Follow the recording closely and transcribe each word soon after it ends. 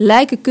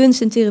lijken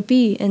kunst en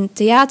therapie en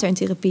theater en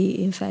therapie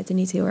in feite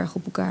niet heel erg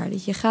op elkaar.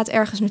 Dat je gaat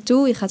ergens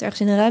naartoe, je gaat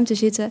ergens in een ruimte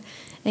zitten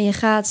en je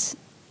gaat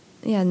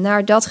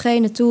naar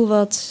datgene toe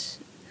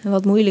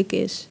wat moeilijk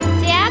is.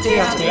 Theater.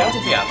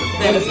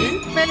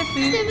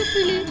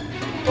 Bellevue.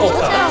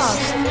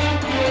 Podcast.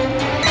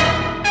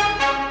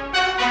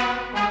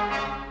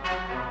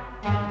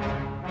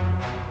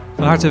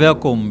 Van harte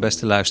welkom,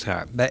 beste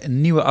luisteraar, bij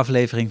een nieuwe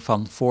aflevering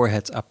van Voor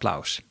het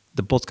Applaus.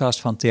 De podcast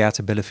van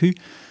Theater Bellevue,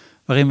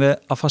 waarin we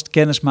alvast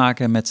kennis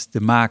maken met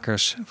de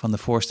makers van de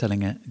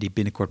voorstellingen die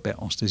binnenkort bij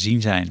ons te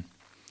zien zijn.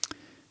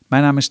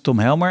 Mijn naam is Tom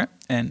Helmer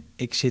en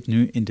ik zit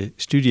nu in de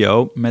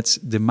studio met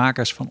de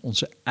makers van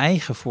onze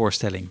eigen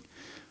voorstelling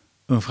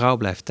Een vrouw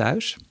blijft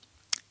thuis.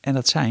 En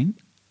dat zijn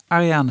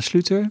Ariane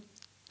Sluter,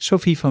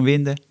 Sophie van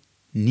Winden,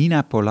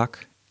 Nina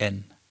Polak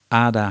en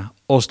Ada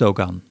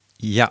Osdogan.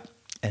 Ja,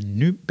 en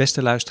nu,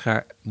 beste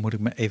luisteraar, moet ik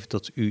me even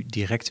tot u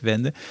direct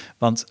wenden.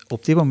 Want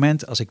op dit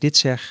moment, als ik dit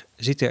zeg,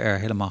 zitten er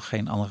helemaal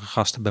geen andere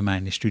gasten bij mij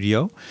in de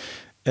studio.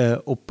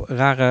 Op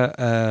rare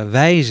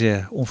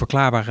wijze,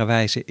 onverklaarbare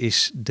wijze,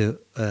 is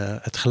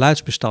het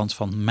geluidsbestand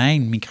van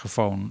mijn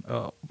microfoon op een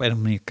of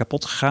andere manier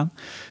kapot gegaan.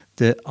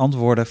 De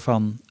antwoorden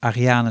van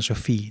Ariane,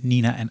 Sophie,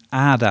 Nina en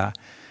Ada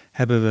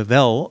hebben we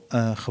wel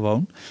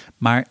gewoon.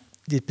 Maar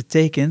dit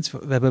betekent,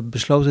 we hebben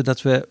besloten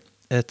dat we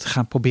het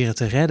gaan proberen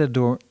te redden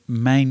door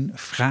mijn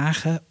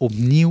vragen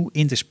opnieuw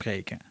in te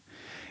spreken.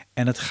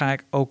 En dat ga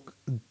ik ook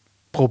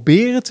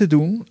proberen te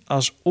doen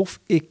alsof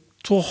ik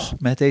toch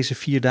met deze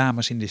 4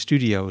 dames in de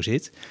studio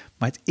zit.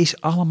 Maar het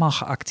is allemaal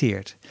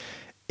geacteerd.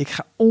 Ik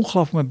ga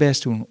ongelooflijk mijn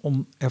best doen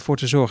om ervoor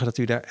te zorgen dat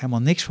u daar helemaal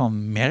niks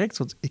van merkt.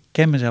 Want ik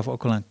ken mezelf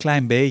ook al een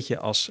klein beetje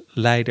als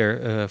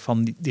leider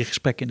van die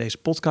gesprekken in deze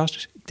podcast.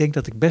 Dus ik denk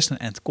dat ik best een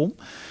eind kom.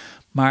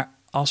 Maar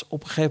als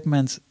op een gegeven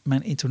moment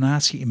mijn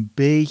intonatie een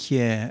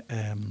beetje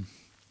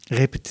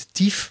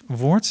repetitief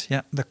wordt,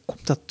 ja, dan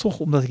komt dat toch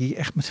omdat ik hier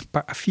echt met een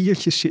paar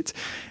A4'tjes zit.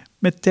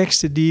 Met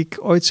teksten die ik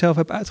ooit zelf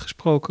heb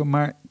uitgesproken,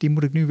 maar die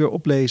moet ik nu weer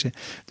oplezen.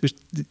 Dus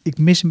ik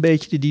mis een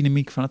beetje de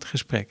dynamiek van het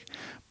gesprek.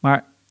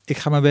 Maar ik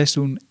ga mijn best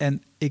doen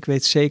en ik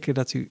weet zeker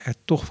dat u er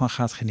toch van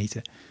gaat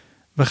genieten.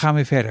 We gaan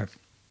weer verder.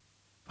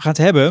 We gaan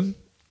het hebben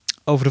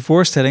over de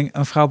voorstelling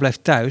Een vrouw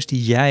blijft thuis,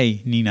 die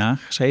jij, Nina,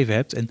 geschreven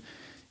hebt en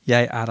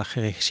jij, Ada,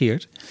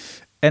 geregisseerd.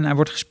 En hij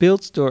wordt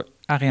gespeeld door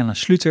Ariane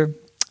Sluter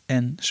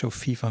en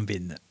Sophie van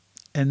Winden.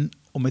 En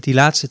om met die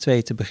laatste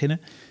 2 te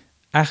beginnen,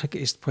 eigenlijk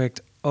is het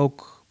project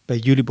ook bij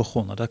jullie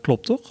begonnen. Dat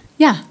klopt toch?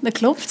 Ja, dat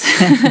klopt.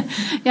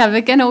 Ja,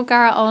 we kennen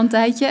elkaar al een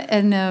tijdje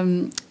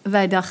en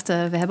wij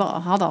dachten, we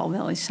hadden al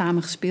wel eens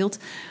samen gespeeld,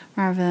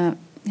 maar we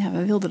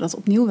wilden dat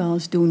opnieuw wel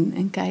eens doen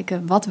en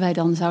kijken wat wij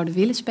dan zouden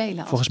willen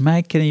spelen. Volgens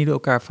mij kennen jullie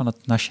elkaar van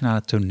het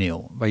Nationale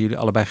Toneel, waar jullie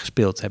allebei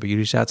gespeeld hebben.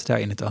 Jullie zaten daar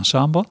in het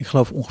ensemble. Ik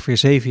geloof ongeveer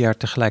 7 jaar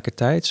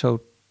tegelijkertijd,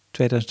 zo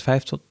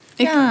 2005 tot...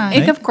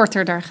 Ik heb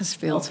korter daar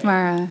gespeeld, okay.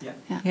 Maar...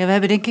 Ja, we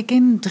hebben denk ik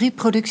in 3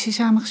 producties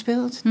samen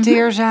gespeeld. Mm-hmm.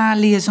 Teerza,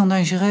 Liaison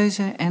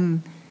Dangereuse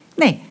en...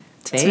 Nee,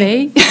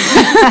 2.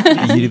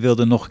 En jullie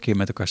wilden nog een keer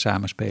met elkaar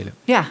samenspelen.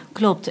 Ja,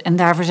 klopt. En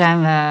daarvoor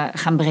zijn we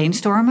gaan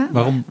brainstormen.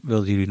 Waarom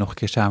wilden jullie nog een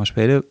keer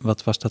samenspelen?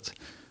 Wat was dat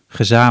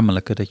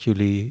gezamenlijke dat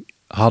jullie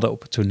hadden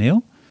op het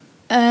toneel?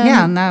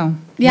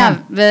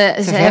 We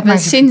hebben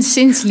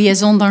sinds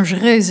Liaison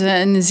Dangereuse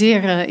een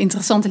zeer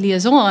interessante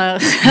liaison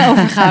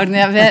overgehouden.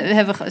 Ja, we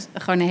hebben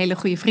gewoon een hele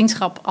goede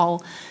vriendschap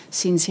al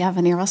sinds,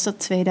 wanneer was dat?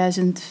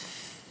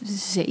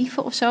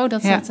 2007 of zo?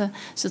 Dus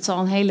dat is al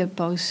een hele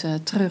poos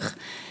terug.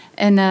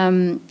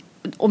 En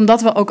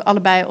omdat we ook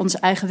allebei onze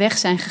eigen weg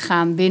zijn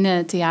gegaan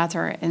binnen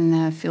theater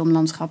en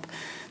filmlandschap,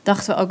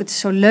 dachten we ook, het is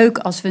zo leuk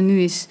als we nu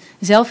eens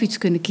zelf iets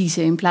kunnen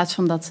kiezen in plaats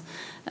van dat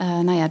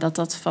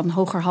dat van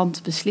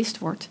hogerhand beslist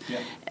wordt.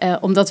 Ja.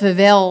 Omdat we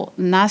wel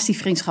naast die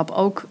vriendschap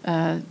ook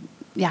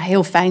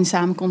heel fijn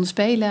samen konden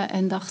spelen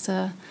en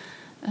dachten,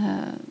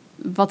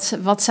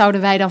 wat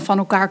zouden wij dan van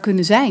elkaar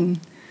kunnen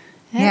zijn?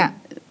 Hè? Ja.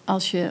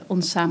 Als je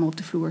ons samen op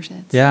de vloer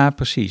zet. Ja,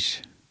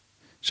 precies.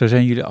 Zo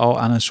zijn jullie al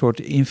aan een soort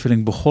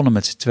invulling begonnen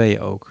met z'n tweeën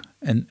ook.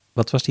 En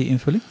wat was die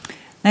invulling?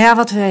 Nou ja,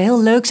 wat we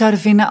heel leuk zouden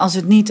vinden als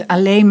het niet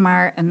alleen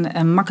maar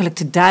een makkelijk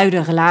te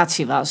duiden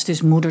relatie was.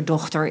 Dus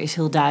moeder-dochter is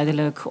heel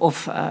duidelijk,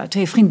 of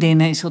 2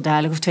 vriendinnen is heel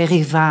duidelijk, of 2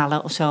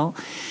 rivalen of zo.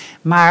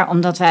 Maar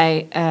omdat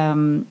wij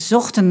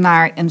zochten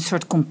naar een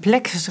soort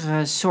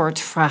complexere soort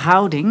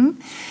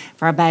verhouding,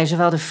 waarbij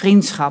zowel de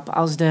vriendschap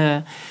als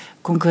de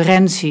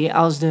concurrentie,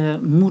 als de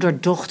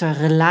moeder-dochter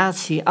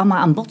relatie allemaal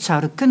aan bod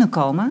zouden kunnen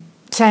komen,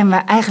 zijn we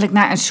eigenlijk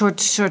naar een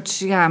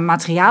soort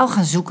materiaal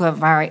gaan zoeken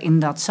waarin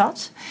dat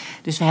zat.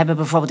 Dus we hebben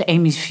bijvoorbeeld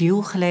Amy's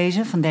View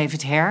gelezen van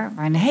David Hare,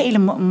 waar een hele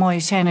mooie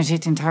scène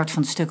zit in het hart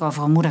van het stuk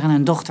over een moeder en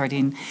een dochter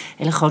die een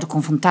hele grote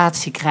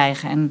confrontatie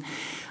krijgen en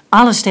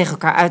alles tegen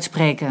elkaar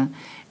uitspreken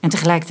en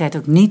tegelijkertijd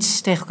ook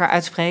niets tegen elkaar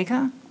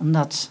uitspreken,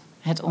 omdat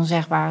het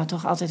onzegbare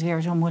toch altijd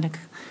weer zo moeilijk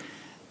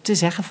te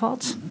zeggen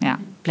valt. Ja,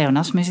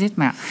 pleonasme is dit,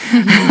 maar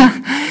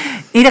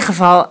in ieder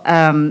geval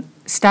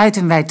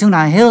stuiten wij toen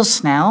al heel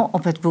snel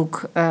op het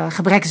boek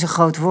Gebrek is een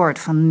groot woord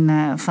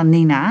van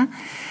Nina.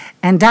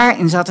 En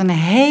daarin zat een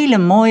hele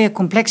mooie,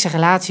 complexe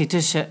relatie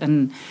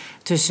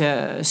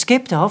tussen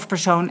Skip, de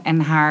hoofdpersoon,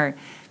 en haar...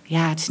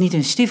 Ja, het is niet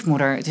een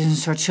stiefmoeder, het is een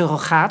soort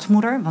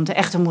surrogaatmoeder. Want de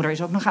echte moeder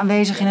is ook nog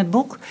aanwezig in het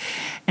boek.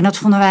 En dat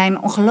vonden wij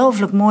een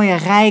ongelooflijk mooie,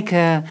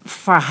 rijke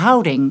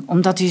verhouding.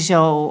 Omdat die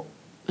zo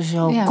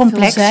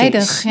complex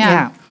veelzijdig, is.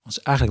 ja. Dat is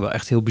eigenlijk wel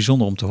echt heel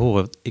bijzonder om te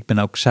horen. Ik ben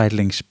ook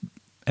zijdelings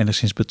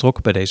enigszins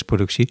betrokken bij deze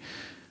productie.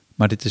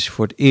 Maar dit is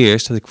voor het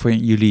eerst dat ik van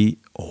jullie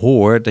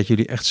hoor dat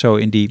jullie echt zo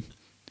in die...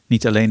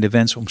 niet alleen de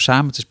wens om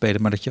samen te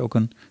spelen, maar dat je ook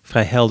een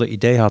vrij helder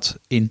idee had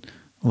in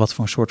wat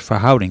voor een soort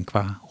verhouding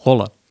qua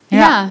rollen.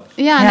 Ja,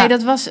 Ja. nee,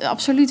 dat was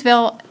absoluut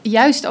wel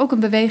juist ook een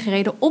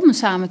beweegreden om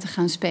samen te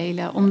gaan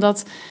spelen.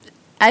 Omdat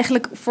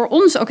eigenlijk voor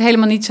ons ook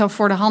helemaal niet zo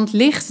voor de hand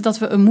ligt dat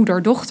we een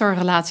moeder-dochter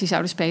relatie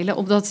zouden spelen.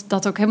 Omdat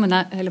dat ook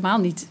helemaal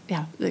niet...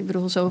 Ja, ik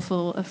bedoel,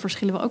 zoveel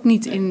verschillen we ook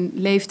niet in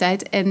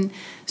leeftijd. En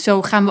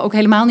zo gaan we ook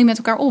helemaal niet met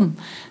elkaar om.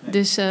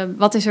 Dus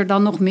wat is er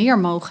dan nog meer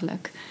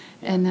mogelijk?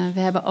 En we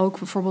hebben ook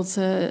bijvoorbeeld...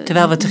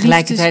 Terwijl we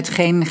tegelijkertijd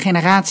geen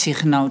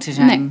generatiegenoten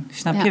zijn. Nee.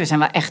 Snap je? Ja. We zijn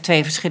wel echt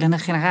 2 verschillende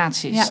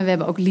generaties. Ja, we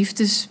hebben ook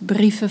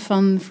liefdesbrieven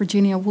van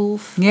Virginia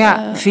Woolf.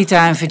 Ja,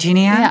 Vita en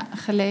Virginia. Ja,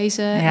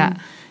 gelezen. Ja. En,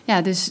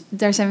 ja, dus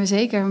daar zijn we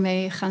zeker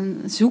mee gaan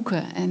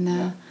zoeken. En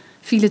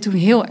vielen toen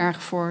heel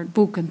erg voor het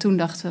boek. En toen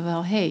dachten we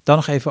wel, Dan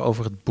nog even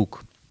over het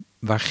boek.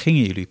 Waar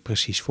gingen jullie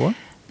precies voor?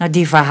 Nou,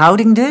 die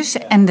verhouding dus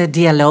en de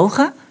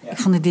dialogen. Ik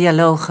vond de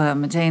dialogen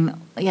meteen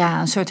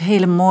een soort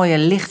hele mooie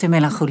lichte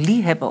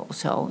melancholie hebben of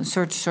zo.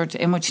 Een soort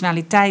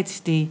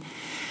emotionaliteit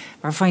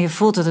waarvan je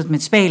voelt dat het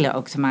met spelen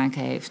ook te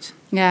maken heeft.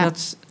 ja,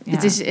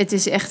 Het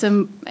is echt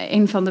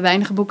een van de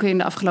weinige boeken in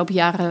de afgelopen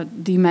jaren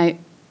die mij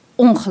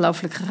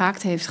ongelooflijk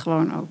geraakt heeft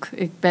gewoon ook.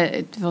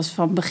 Het was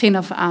van begin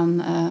af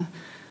aan...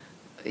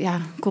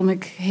 kon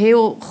ik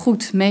heel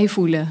goed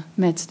meevoelen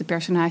met de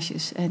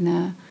personages.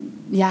 En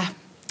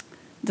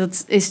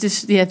dat is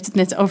dus... Je hebt het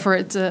net over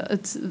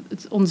het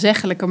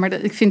onzeggelijke. Maar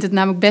ik vind het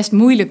namelijk best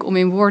moeilijk om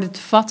in woorden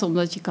te vatten.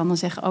 Omdat je kan dan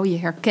zeggen, oh, je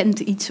herkent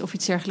iets of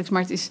iets dergelijks.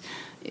 Maar het is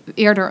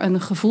eerder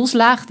een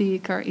gevoelslaag die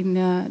ik erin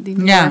die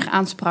me heel erg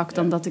aansprak.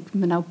 Dan dat ik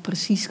me nou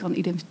precies kan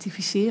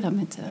identificeren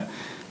met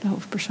de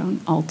hoofdpersoon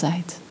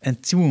altijd. En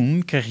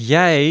toen kreeg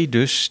jij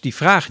dus die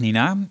vraag,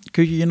 Nina.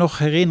 Kun je je nog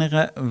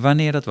herinneren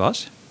wanneer dat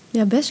was?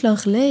 Ja, best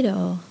lang geleden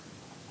al.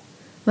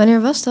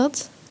 Wanneer was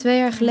dat? 2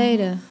 jaar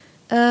geleden.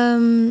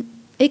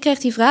 Ik kreeg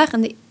die vraag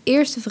en de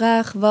eerste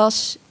vraag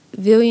was...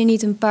 wil je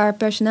niet een paar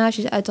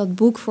personages uit dat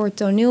boek voor het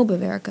toneel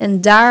bewerken?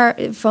 En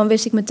daarvan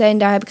wist ik meteen,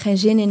 daar heb ik geen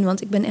zin in...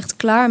 want ik ben echt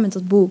klaar met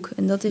dat boek.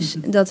 En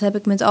dat heb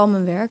ik met al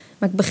mijn werk.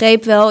 Maar ik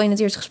begreep wel in het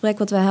eerste gesprek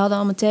wat wij hadden...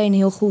 al meteen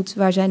heel goed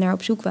waar zij naar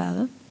op zoek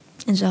waren.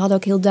 En ze hadden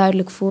ook heel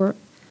duidelijk voor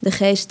de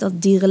geest...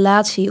 dat die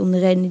relatie, om de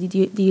redenen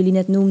die jullie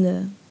net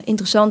noemden...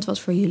 interessant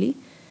was voor jullie.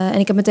 En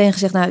ik heb meteen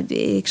gezegd, nou,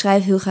 ik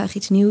schrijf heel graag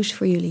iets nieuws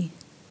voor jullie.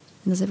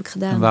 En dat heb ik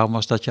gedaan. En waarom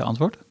was dat je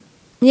antwoord?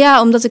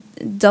 Ja,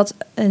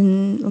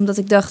 omdat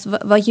ik dacht,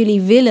 wat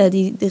jullie willen,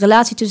 die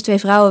relatie tussen 2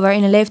 vrouwen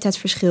waarin een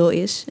leeftijdsverschil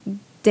is. Ik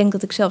denk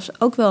dat ik zelfs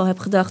ook wel heb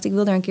gedacht, ik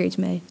wil daar een keer iets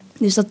mee.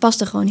 Dus dat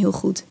paste gewoon heel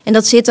goed. En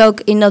dat zit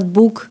ook in dat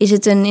boek, is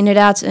het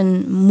inderdaad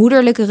een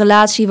moederlijke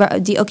relatie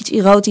die ook iets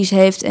erotisch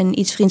heeft en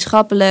iets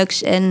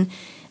vriendschappelijks. En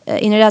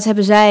inderdaad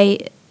hebben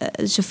zij,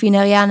 Sophie en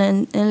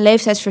Ariane, een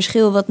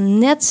leeftijdsverschil wat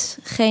net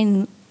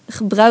geen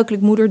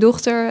gebruikelijk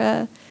moeder-dochter...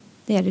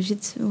 er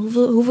zit...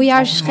 Hoeveel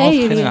jaar schelen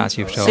jullie?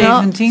 Generatie of zo.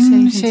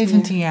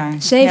 17 jaar.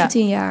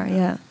 17 jaar,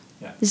 ja.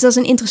 Dus dat is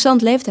een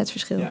interessant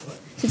leeftijdsverschil. Er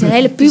zit een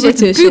hele puber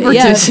tussen.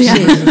 puber tussen,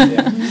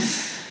 ja.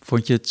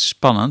 Vond je het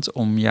spannend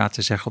om ja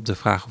te zeggen op de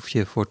vraag of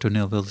je voor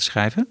toneel wilde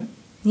schrijven?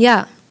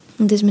 Ja,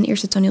 dit is mijn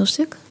eerste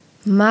toneelstuk.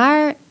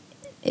 Maar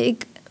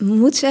ik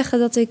moet zeggen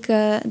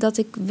dat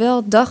ik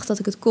wel dacht dat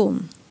ik het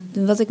kon.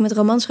 Wat ik met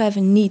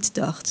romanschrijven niet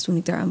dacht toen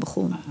ik daaraan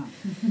begon.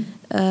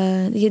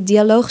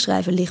 Dialoog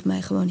schrijven ligt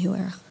mij gewoon heel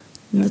erg.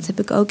 En dat heb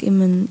ik ook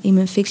in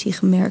mijn fictie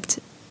gemerkt.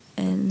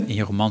 En in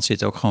je roman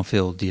zit ook gewoon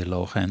veel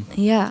dialoog in.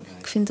 Ja,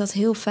 ik vind dat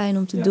heel fijn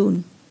om te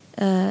doen.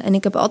 En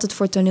ik heb altijd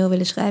voor toneel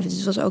willen schrijven. Dus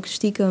het was ook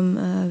stiekem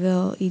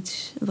wel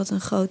iets wat een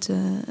grote...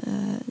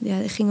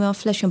 er ging wel een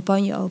fles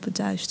champagne open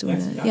thuis toen.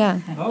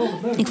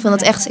 Ik vond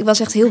het echt... Ik was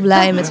echt heel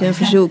blij met hun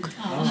verzoek.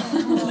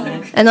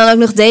 En dan ook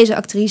nog deze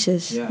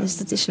actrices. Dus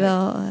dat is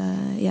wel...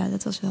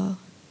 dat was wel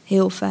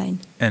heel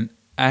fijn. En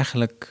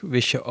eigenlijk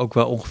wist je ook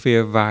wel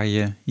ongeveer waar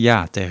je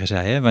ja tegen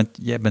zei, hè? Want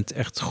jij bent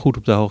echt goed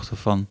op de hoogte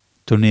van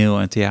toneel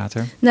en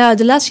theater. Nou,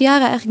 de laatste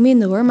jaren eigenlijk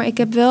minder hoor. Maar ik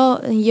heb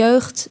wel een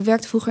jeugd... Ik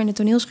werkte vroeger in de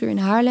toneelschuur in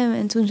Haarlem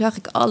en toen zag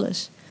ik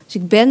alles. Dus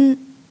ik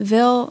ben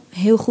wel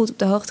heel goed op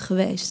de hoogte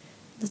geweest.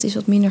 Dat is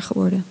wat minder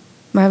geworden.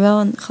 Maar wel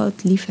een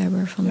groot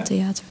liefhebber van het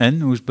theater.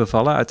 En hoe is het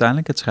bevallen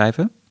uiteindelijk, het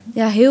schrijven?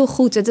 Ja, heel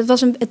goed.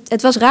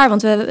 Het was raar,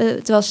 want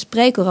het was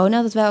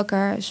pre-corona dat wij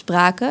elkaar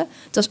spraken.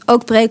 Het was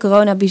ook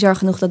pre-corona bizar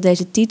genoeg dat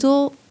deze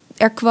titel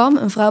er kwam.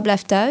 Een vrouw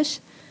blijft thuis.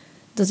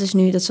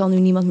 Dat zal nu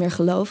niemand meer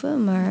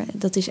geloven, maar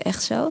dat is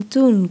echt zo.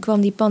 Toen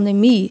kwam die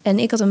pandemie en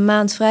ik had een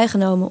maand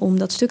vrijgenomen om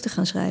dat stuk te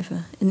gaan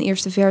schrijven. Een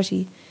eerste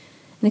versie.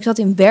 En ik zat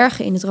in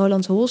Bergen in het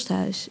Roland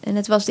Holsthuis. En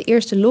het was de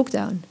eerste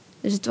lockdown.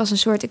 Dus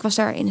ik was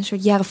daar in een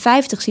soort jaren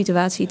 50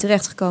 situatie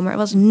terechtgekomen. Er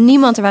was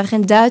niemand, er waren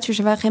geen Duitsers,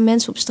 er waren geen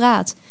mensen op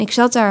straat. Ik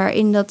zat daar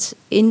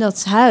in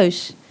dat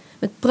huis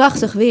met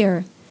prachtig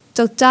weer.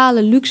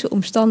 Totale luxe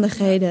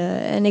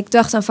omstandigheden. En ik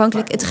dacht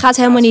aanvankelijk, het gaat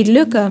helemaal niet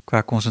lukken.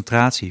 Qua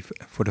concentratie,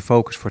 voor de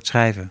focus, voor het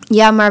schrijven.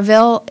 Ja, maar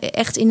wel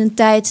echt in een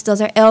tijd dat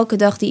er elke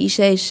dag die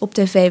IC's op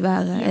tv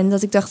waren. Ja. En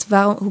dat ik dacht,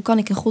 hoe kan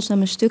ik in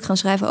godsnaam een stuk gaan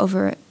schrijven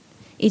over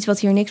iets wat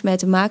hier niks mee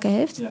te maken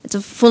heeft? Ja.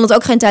 Toen vond het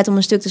ook geen tijd om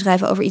een stuk te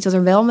schrijven over iets wat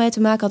er wel mee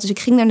te maken had. Dus ik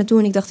ging daar naartoe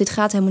en ik dacht, dit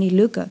gaat helemaal niet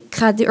lukken. Ik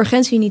ga de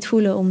urgentie niet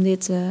voelen om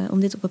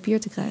dit op papier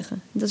te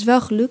krijgen. Dat is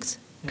wel gelukt.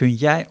 Kun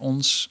jij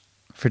ons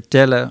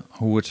vertellen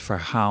hoe het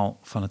verhaal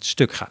van het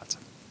stuk gaat?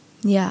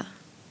 Ja,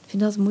 ik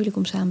vind dat moeilijk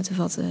om samen te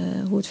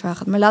vatten hoe het verhaal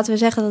gaat. Maar laten we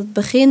zeggen dat het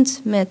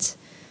begint met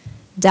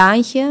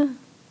Daantje,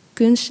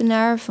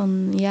 kunstenaar van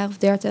een jaar of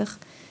 30...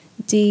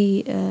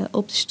 die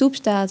op de stoep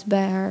staat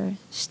bij haar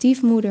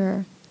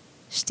stiefmoeder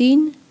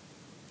Stien,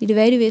 die de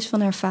weduwe is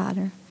van haar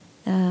vader.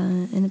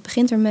 En het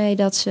begint ermee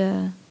dat ze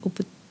op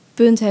het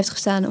punt heeft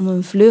gestaan om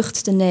een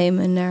vlucht te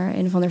nemen naar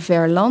een of ander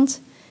ver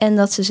land. En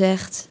dat ze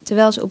zegt,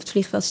 terwijl ze op het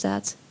vliegveld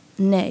staat,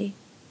 nee,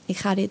 ik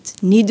ga dit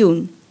niet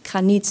doen.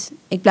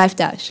 Ik blijf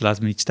thuis. Ze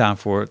laten me niet staan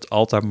voor het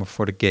altaar, maar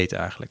voor de gate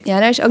eigenlijk. Ja,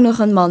 daar is ook nog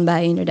een man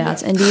bij inderdaad.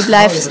 Ja. En die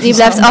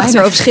blijft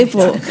achter op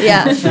Schiphol.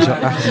 Ja.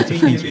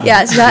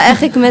 Ja, ze zou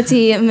eigenlijk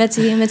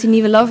met die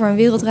nieuwe lover een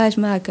wereldreis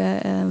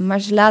maken. Maar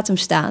ze laat hem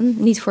staan.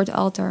 Niet voor het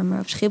altaar, maar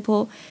op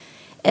Schiphol.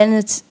 En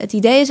het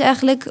idee is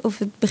eigenlijk, of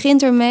het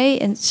begint ermee...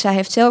 en zij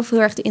heeft zelf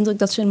heel erg de indruk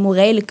dat ze een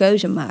morele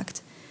keuze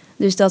maakt.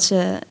 Dus dat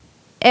ze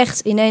echt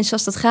ineens,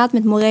 zoals dat gaat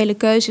met morele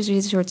keuzes... er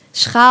zit een soort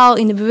schaal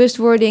in de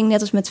bewustwording,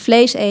 net als met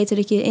vlees eten...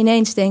 dat je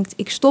ineens denkt,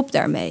 ik stop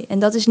daarmee. En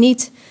dat is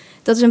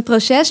een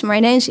proces, maar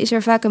ineens is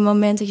er vaak een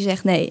moment dat je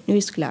zegt... nee, nu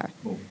is het klaar.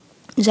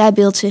 Zij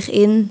beeldt zich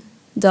in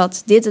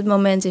dat dit het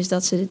moment is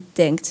dat ze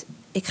denkt...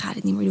 ik ga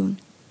dit niet meer doen.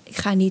 Ik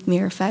ga niet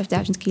meer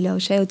 5000 kilo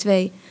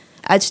CO2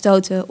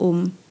 uitstoten...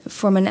 om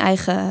voor mijn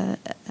eigen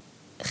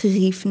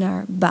gerief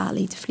naar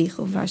Bali te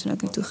vliegen... of waar ze dan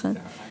ook naartoe gaan.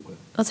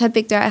 Wat heb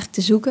ik daar eigenlijk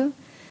te zoeken?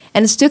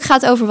 En het stuk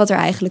gaat over wat er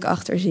eigenlijk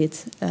achter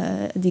zit.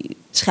 Die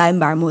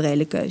schijnbaar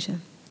morele keuze,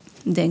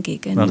 denk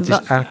ik. En want het is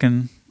eigenlijk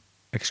een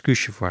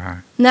excuusje voor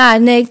haar.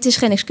 Nou, nee, het is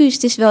geen excuus.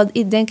 Het is wel,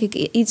 denk ik,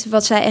 iets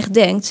wat zij echt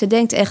denkt. Ze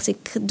denkt echt,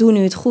 ik doe nu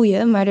het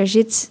goede. Maar er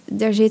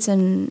zit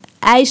een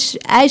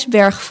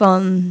ijsberg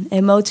van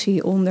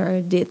emotie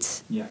onder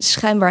dit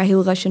schijnbaar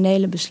heel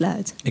rationele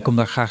besluit. Ik kom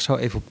daar graag zo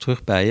even op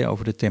terug bij je,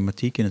 over de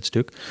thematiek in het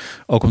stuk.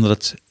 Ook omdat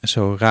het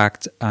zo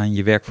raakt aan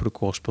je werk voor de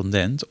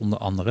correspondent, onder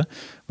andere.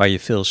 Waar je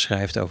veel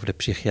schrijft over de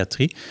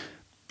psychiatrie.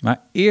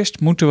 Maar eerst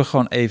moeten we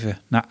gewoon even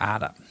naar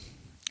Ada.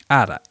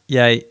 Ada,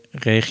 jij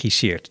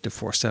regisseert de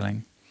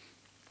voorstelling.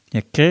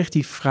 Je kreeg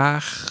die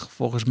vraag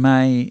volgens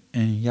mij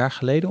een jaar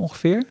geleden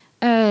ongeveer.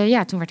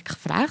 Ja, toen werd ik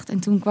gevraagd en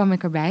toen kwam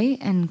ik erbij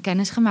en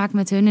kennis gemaakt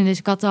met hun. En dus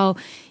ik had al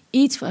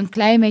een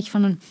klein beetje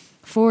van een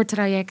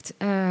voortraject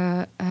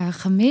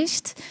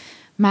gemist.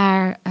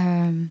 Maar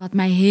wat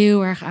mij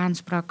heel erg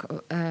aansprak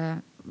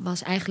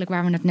was eigenlijk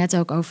waar we het net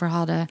ook over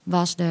hadden...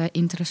 was de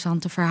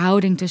interessante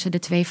verhouding tussen de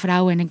twee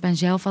vrouwen. En ik ben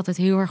zelf altijd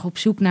heel erg op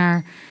zoek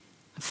naar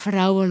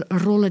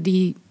vrouwenrollen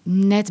die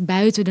net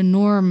buiten de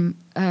norm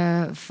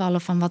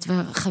vallen van wat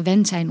we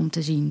gewend zijn om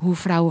te zien. Hoe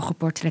vrouwen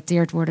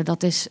geportretteerd worden,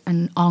 dat is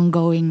een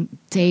ongoing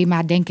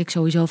thema, denk ik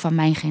sowieso van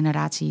mijn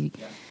generatie.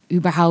 Ja.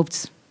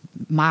 Überhaupt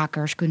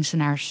makers,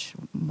 kunstenaars,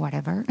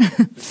 whatever.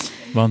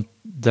 Want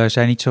daar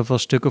zijn niet zoveel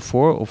stukken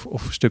voor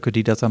of stukken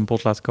die dat aan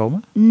bod laten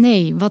komen?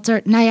 Nee,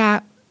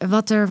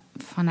 wat er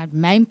vanuit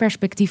mijn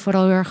perspectief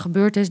vooral heel erg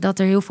gebeurt is dat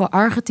er heel veel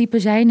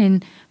archetypen zijn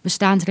in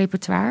bestaand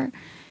repertoire.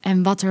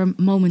 En wat er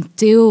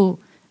momenteel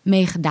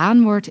mee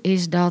gedaan wordt,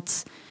 is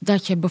dat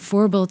je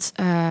bijvoorbeeld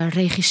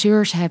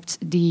regisseurs hebt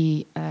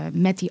die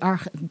met die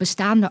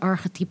bestaande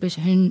archetypes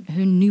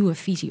hun nieuwe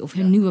visie of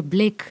hun nieuwe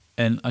blik.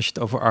 En als je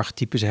het over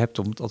archetypes hebt,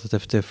 om het altijd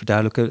even te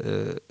verduidelijken,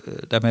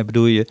 daarmee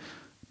bedoel je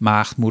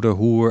maagd, moeder,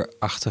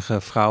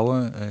 hoer-achtige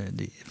vrouwen,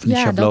 van die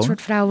schabloon? Dat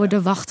soort vrouwen,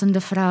 de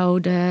wachtende vrouw,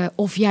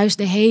 of juist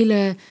de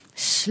hele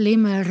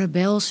slimme,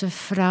 rebelse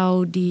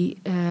vrouw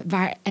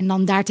en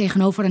dan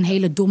daartegenover een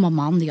hele domme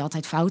man die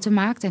altijd fouten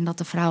maakt en dat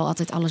de vrouw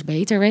altijd alles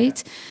beter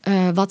weet.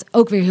 Wat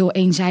ook weer heel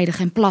eenzijdig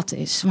en plat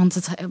is, want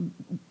het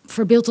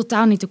verbeeldt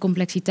totaal niet de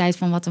complexiteit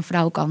van wat een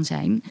vrouw kan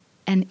zijn.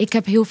 En ik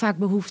heb heel vaak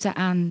behoefte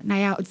aan,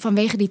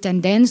 vanwege die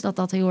tendens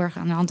dat heel erg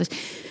aan de hand is,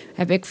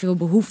 heb ik veel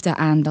behoefte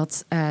aan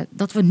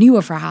dat we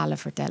nieuwe verhalen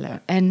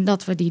vertellen. En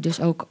dat we die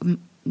dus ook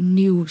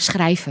nieuw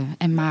schrijven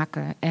en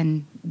maken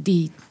en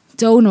die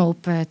tonen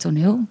op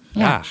toneel.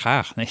 Ja,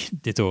 graag. Nee,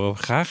 dit horen we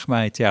graag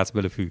bij Theater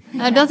Bellevue.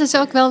 Nou, dat is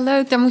ook wel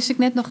leuk. Daar moest ik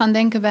net nog aan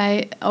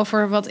denken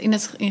over wat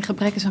in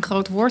gebrek is een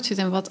groot woord zit.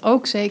 En wat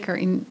ook zeker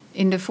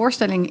in de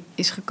voorstelling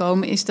is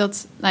gekomen, is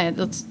dat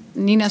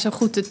Nina zo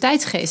goed de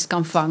tijdsgeest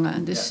kan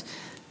vangen. Dus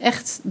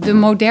echt de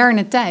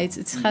moderne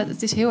tijd.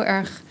 Het is heel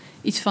erg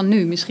iets van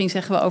nu. Misschien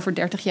zeggen we over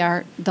 30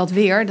 jaar dat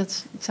weer.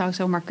 Dat zou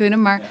zomaar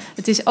kunnen. Maar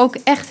het is ook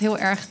echt heel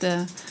erg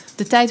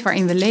de tijd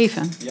waarin we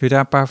leven. Kun je daar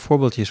een paar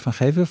voorbeeldjes van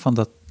geven? Van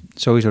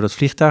sowieso dat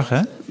vliegtuig,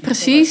 hè?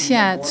 Precies,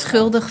 ja. Het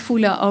schuldig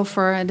voelen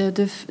over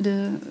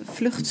de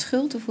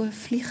vluchtschuld of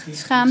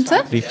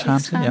vliegschaamte.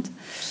 Vliegschaamte, ja.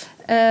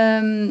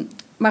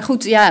 Maar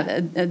goed, ja,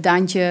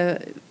 Daantje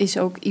is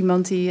ook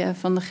iemand die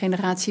van de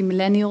generatie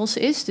millennials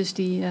is. Dus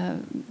die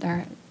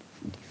daar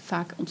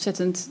vaak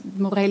ontzettend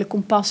morele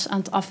kompas aan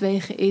het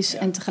afwegen is.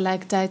 En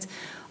tegelijkertijd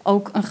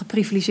ook een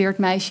geprivilegeerd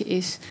meisje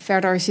is.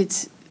 Verder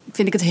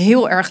vind ik het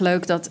heel erg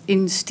leuk dat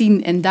in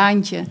Stien en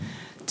Daantje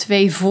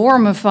 2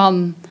 vormen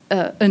van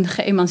een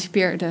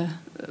geëmancipeerde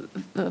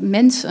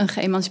mens, een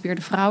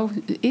geëmancipeerde vrouw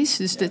is.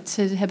 Dus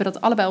ze hebben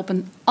dat allebei op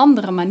een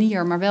andere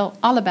manier, maar wel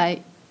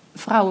allebei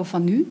vrouwen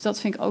van nu. Dat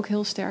vind ik ook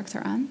heel sterk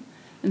eraan.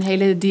 Een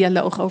hele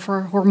dialoog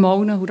over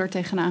hormonen, hoe daar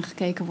tegenaan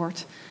gekeken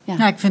wordt. Ja.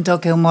 Nou, ik vind het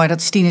ook heel mooi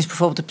dat Stien is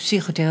bijvoorbeeld een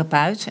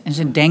psychotherapeut. En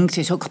ze denkt,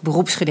 is ook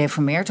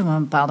beroepsgedeformeerd op een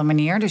bepaalde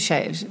manier. Dus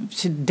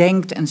ze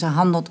denkt en ze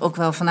handelt ook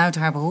wel vanuit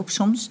haar beroep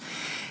soms.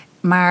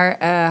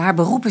 Maar haar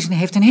beroep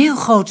heeft een heel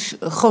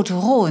grote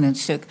rol in het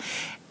stuk.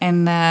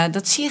 En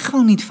dat zie je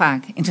gewoon niet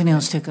vaak in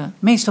toneelstukken.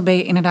 Meestal ben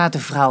je inderdaad de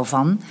vrouw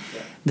van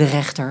de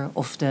rechter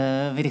of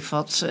de weet ik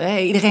wat.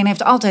 Iedereen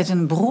heeft altijd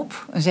een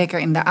beroep. Zeker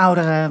in de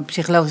oudere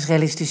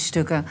psychologisch-realistische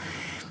stukken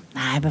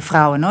hebben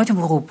vrouwen nooit een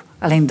beroep.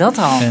 Alleen dat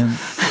al. En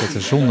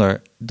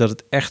zonder dat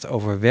het echt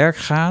over werk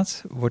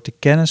gaat, wordt de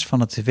kennis van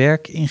het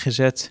werk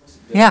ingezet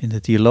in de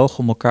dialoog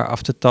om elkaar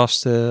af te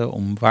tasten,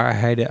 om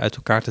waarheden uit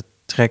elkaar te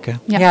trekken.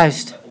 Ja.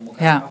 Juist,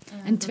 ja.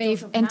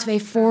 En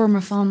twee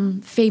vormen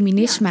van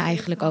feminisme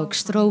eigenlijk ook,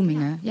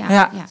 stromingen.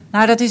 Ja.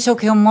 Nou dat is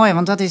ook heel mooi,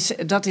 want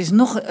dat is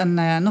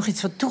nog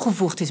iets wat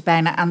toegevoegd is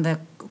bijna aan de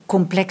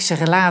complexe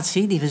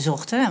relatie die we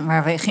zochten,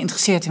 waar we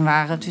geïnteresseerd in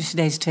waren tussen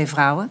deze 2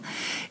 vrouwen,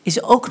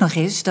 is ook nog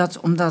eens dat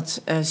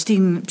omdat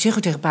Stien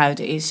psychotherapeut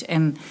is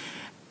en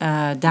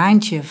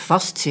Daantje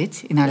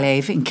vastzit in haar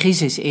leven, in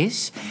crisis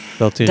is.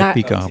 Wel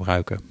therapie kan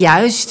gebruiken.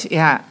 Juist,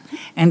 ja.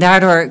 En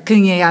daardoor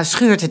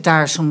schuurt het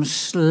daar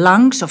soms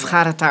langs of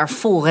gaat het daar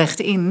vol recht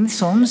in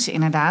soms,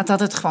 inderdaad, dat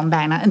het gewoon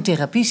bijna een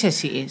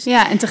therapiesessie is.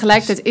 Ja, en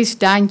tegelijkertijd is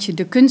Daantje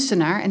de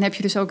kunstenaar en heb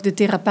je dus ook de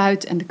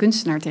therapeut en de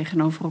kunstenaar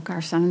tegenover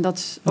elkaar staan. En dat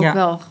is ook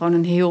wel gewoon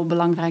een heel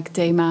belangrijk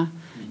thema.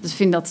 Dus ik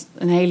vind dat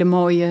een hele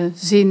mooie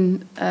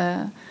zin.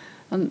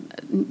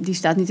 Die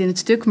staat niet in het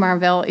stuk, maar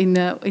wel in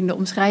de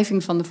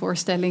omschrijving van de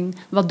voorstelling.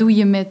 Wat doe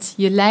je met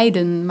je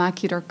lijden? Maak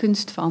je er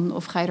kunst van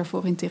of ga je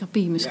ervoor in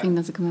therapie? Misschien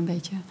dat ik hem een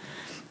beetje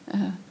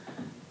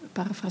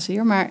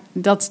parafraseer, maar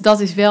dat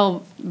is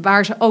wel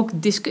waar ze ook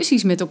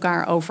discussies met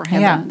elkaar over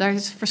hebben. Ja. Daar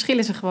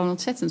verschillen ze gewoon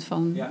ontzettend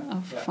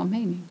van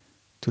mening.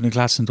 Toen ik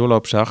laatst een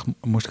doorloop zag,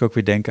 moest ik ook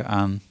weer denken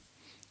aan,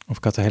 of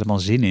ik had er helemaal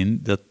zin in,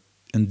 dat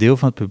een deel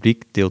van het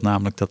publiek deelt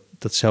namelijk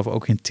dat zelf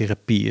ook in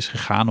therapie is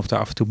gegaan of daar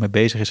af en toe mee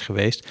bezig is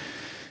geweest.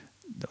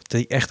 Dat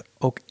die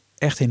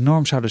echt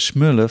enorm zouden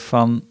smullen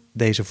van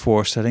deze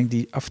voorstelling,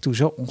 die af en toe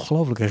zo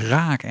ongelooflijk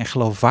raak en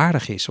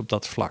geloofwaardig is op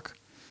dat vlak.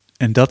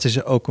 En dat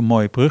is ook een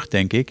mooie brug,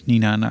 denk ik,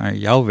 Nina, naar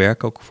jouw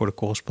werk, ook voor de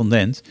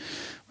correspondent.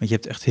 Want je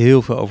hebt echt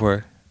heel veel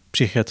over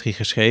psychiatrie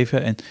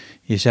geschreven en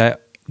je zei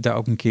daar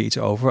ook een keer iets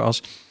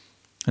over.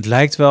 Het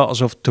lijkt wel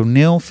alsof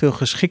toneel veel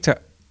geschikter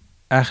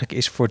eigenlijk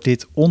is voor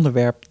dit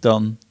onderwerp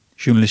dan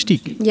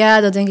journalistiek. Ja,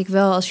 dat denk ik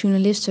wel als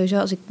journalist sowieso.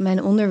 Als ik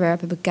mijn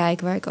onderwerpen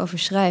bekijk waar ik over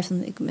schrijf,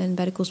 en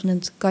bij de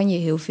correspondent kan je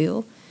heel veel.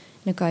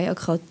 En dan kan je ook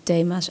grote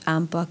thema's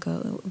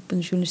aanpakken op een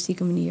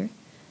journalistieke manier.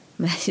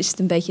 Maar is het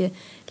een beetje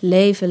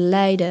leven,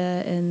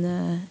 lijden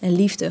en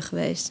liefde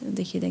geweest.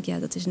 Dat je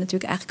denkt, dat is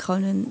natuurlijk eigenlijk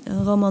gewoon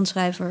een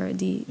romanschrijver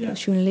die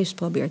als journalist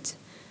probeert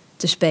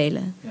te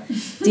spelen. Ja.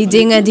 Die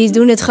dingen, die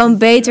doen het gewoon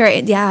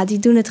beter. Ja, die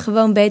doen het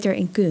gewoon beter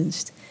in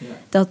kunst.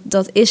 Ja.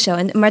 Dat is zo.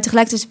 Maar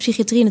tegelijkertijd is de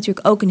psychiatrie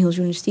natuurlijk ook een heel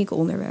journalistiek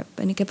onderwerp.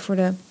 En ik heb voor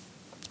de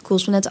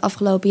correspondent de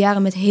afgelopen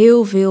jaren met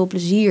heel veel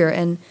plezier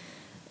en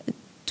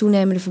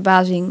toenemende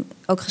verbazing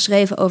ook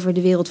geschreven over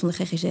de wereld van de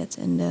GGZ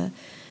en de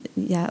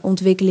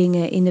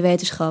ontwikkelingen in de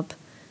wetenschap,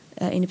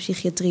 in de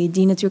psychiatrie,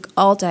 die natuurlijk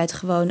altijd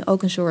gewoon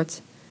ook een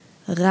soort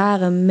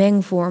rare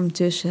mengvorm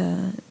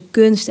tussen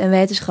kunst en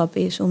wetenschap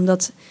is.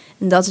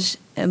 En dat is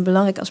een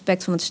belangrijk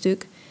aspect van het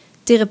stuk.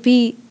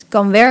 Therapie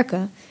kan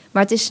werken,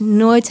 maar het is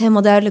nooit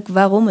helemaal duidelijk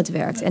waarom het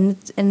werkt. En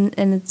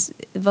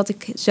wat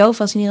ik zo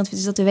fascinerend vind,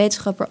 is dat de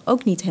wetenschap er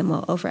ook niet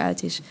helemaal over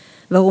uit is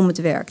waarom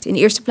het werkt. In de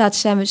eerste plaats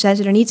zijn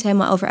ze er niet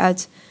helemaal over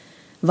uit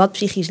wat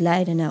psychisch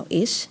lijden nou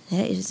is.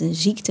 Is het een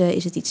ziekte?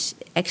 Is het iets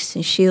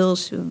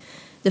existentieels?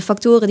 De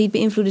factoren die het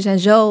beïnvloeden zijn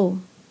zo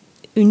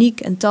uniek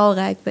en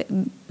talrijk,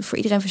 voor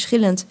iedereen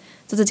verschillend,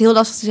 dat het heel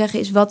lastig te zeggen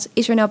is, wat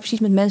is er nou precies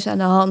met mensen aan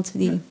de hand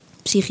die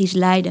psychisch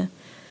lijden?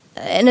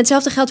 En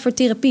hetzelfde geldt voor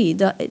therapie.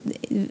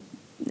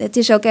 Het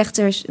is ook echt,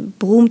 er is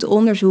beroemd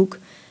onderzoek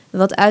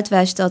wat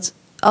uitwijst dat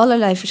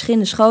allerlei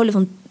verschillende scholen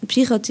van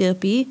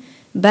psychotherapie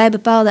bij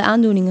bepaalde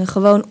aandoeningen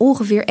gewoon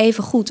ongeveer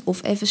even goed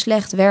of even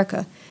slecht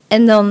werken.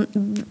 En dan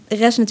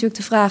rest natuurlijk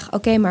de vraag,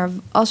 oké, maar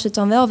als het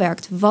dan wel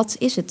werkt, wat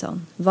is het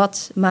dan?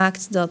 Wat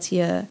maakt dat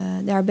je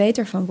daar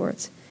beter van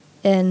wordt?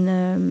 En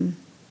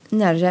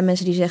er zijn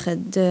mensen die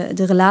zeggen,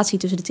 de relatie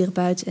tussen de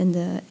therapeut en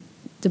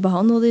de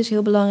behandelde is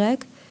heel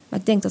belangrijk. Maar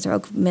ik denk dat er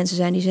ook mensen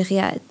zijn die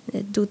zeggen...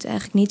 het doet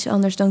eigenlijk niets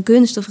anders dan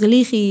kunst of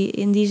religie.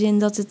 In die zin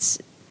dat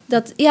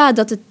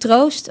het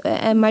troost,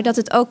 maar dat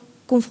het ook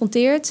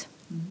confronteert.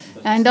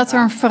 En dat er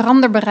een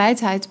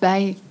veranderbereidheid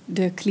bij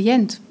de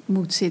cliënt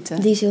moet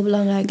zitten. Die is heel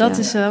belangrijk. Dat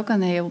is ook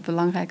een heel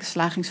belangrijke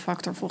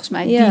slagingsfactor volgens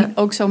mij. Ja. Die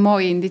ook zo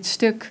mooi in dit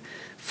stuk,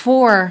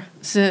 voor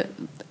ze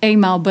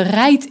eenmaal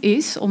bereid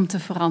is om te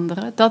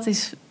veranderen. Dat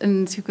is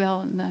natuurlijk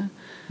wel een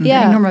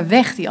enorme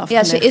weg die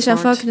afgelegd wordt. Ja, ze is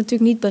aanvankelijk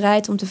natuurlijk niet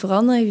bereid om te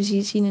veranderen.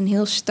 We zien een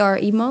heel star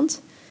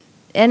iemand.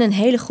 En een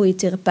hele goede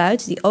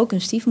therapeut die ook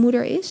een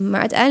stiefmoeder is. Maar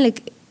uiteindelijk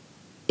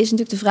is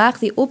natuurlijk de vraag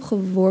die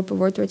opgeworpen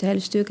wordt door het hele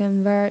stuk...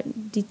 en waar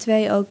die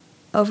twee ook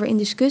over in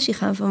discussie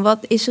gaan... van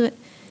wat is er...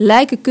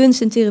 lijken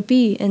kunst en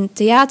therapie en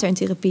theater en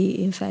therapie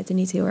in feite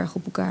niet heel erg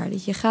op elkaar.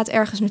 Dat je gaat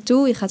ergens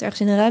naartoe, je gaat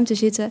ergens in een ruimte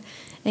zitten...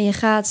 en je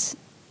gaat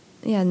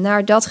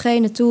naar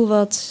datgene toe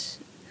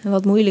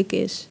wat moeilijk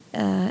is.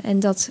 En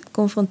dat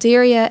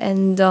confronteer je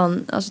en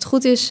dan, als het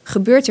goed is,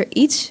 gebeurt er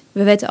iets.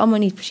 We weten allemaal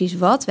niet precies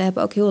wat. We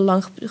hebben ook heel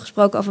lang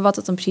gesproken over wat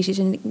dat dan precies is.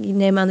 En ik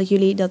neem aan dat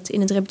jullie dat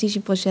in het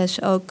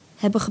repetitieproces ook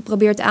hebben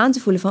geprobeerd aan te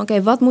voelen. Van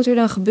oké, wat moet er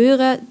dan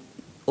gebeuren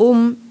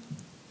om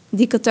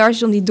die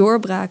catharsis, om die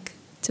doorbraak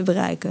te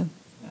bereiken?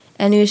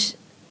 En nu is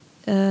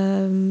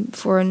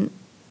voor een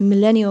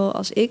millennial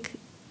als ik,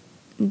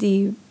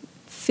 die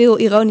veel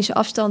ironische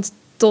afstand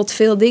tot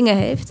veel dingen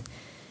heeft...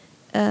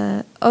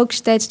 ook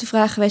steeds de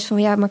vraag geweest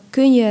van... maar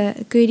kun je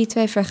die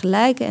twee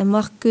vergelijken? En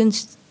mag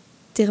kunst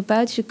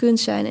therapeutische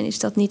kunst zijn? En is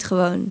dat niet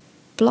gewoon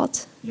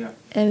plat? Ja.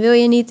 En wil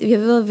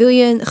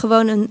je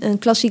gewoon een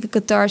klassieke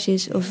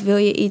catharsis? Of wil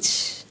je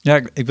iets...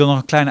 Ja, ik wil nog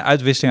een kleine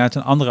uitwisseling uit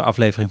een andere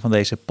aflevering van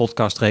deze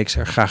podcastreeks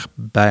er graag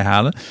bij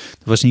halen.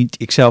 Dat was niet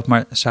ikzelf,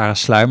 maar Sarah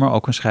Sluimer,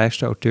 ook een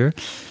schrijfster, auteur.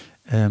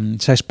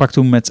 Zij sprak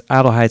toen met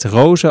Adelheid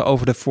Rozen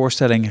over de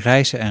voorstelling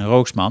Rijkse en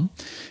Rooksman.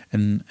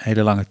 Een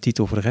hele lange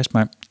titel voor de rest,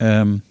 maar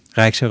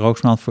Rijkse en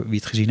Rooksman, voor wie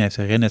het gezien heeft,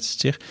 herinnert het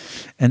zich.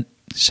 En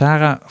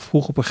Sarah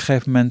vroeg op een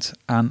gegeven moment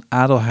aan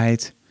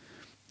Adelheid...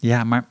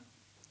 ja, maar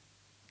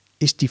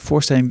is die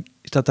voorstelling,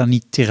 is dat dan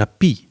niet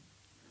therapie?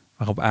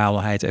 Waarop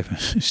Adelheid even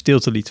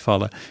stilte liet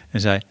vallen en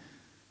zei...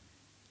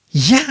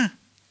 ja,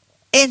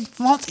 en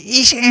wat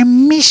is er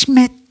mis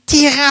met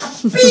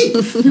therapie?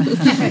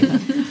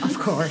 Of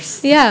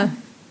course.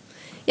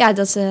 Ja,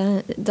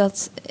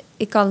 dat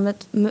ik kan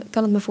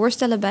het me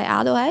voorstellen bij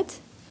Adelheid.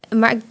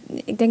 Maar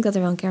ik denk dat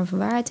er wel een kern van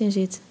waarheid in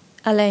zit.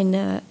 Alleen,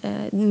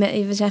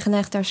 we zijn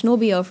geneigd daar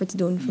snobby over te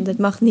doen. Van, dit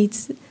mag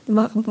niet...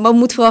 Het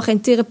moet vooral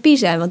geen therapie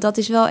zijn, want dat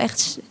is wel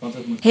echt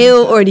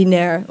heel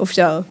ordinair of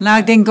zo. Nou,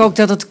 ik denk ook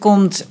dat het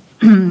komt...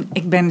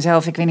 Ik ben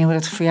zelf, ik weet niet hoe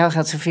dat voor jou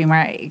gaat, Sophie...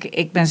 maar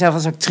ik ben zelf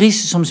als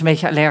actrice soms een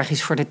beetje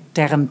allergisch voor de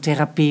term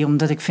therapie...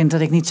 omdat ik vind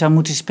dat ik niet zou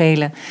moeten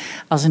spelen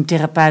als een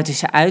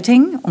therapeutische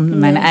uiting... om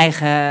mijn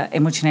eigen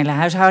emotionele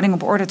huishouding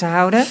op orde te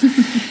houden.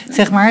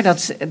 Zeg maar,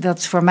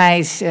 dat voor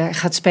mij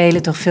gaat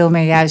spelen toch veel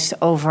meer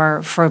juist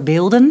over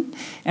verbeelden...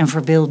 en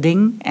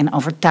verbeelding en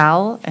over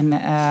taal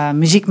en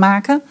muziek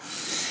maken...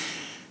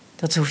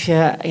 Dat hoef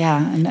je,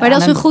 maar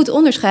dat is een goed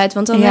onderscheid.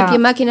 Want dan maak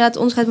je inderdaad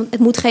onderscheid. Want het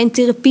moet geen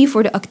therapie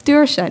voor de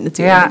acteurs zijn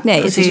natuurlijk. Ja, nee,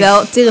 precies. Het is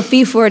wel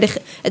therapie voor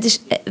het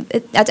is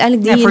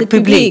uiteindelijk dien je voor het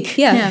publiek.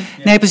 Ja.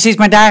 Nee, precies.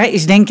 Maar daar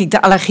is denk ik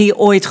de allergie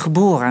ooit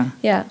geboren.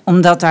 Ja.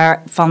 Omdat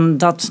daar van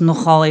dat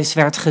nogal eens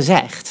werd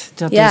gezegd.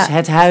 Dat is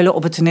het huilen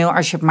op het toneel.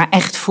 Als je het maar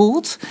echt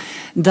voelt,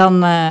 dan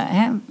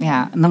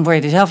word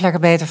je er zelf lekker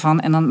beter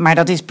van. Maar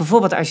dat is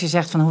bijvoorbeeld als je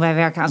zegt van hoe wij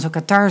werken aan zo'n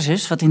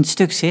catharsis, wat in het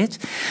stuk zit.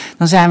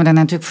 Dan zijn we daar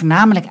natuurlijk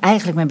voornamelijk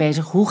eigenlijk mee bezig.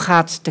 Hoe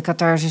gaat de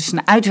catharsis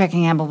een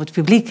uitwerking hebben op het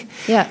publiek?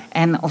 Ja.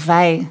 En of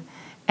wij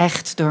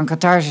echt door een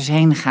catharsis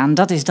heen gaan,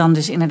 dat is dan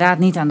dus inderdaad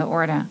niet aan de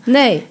orde.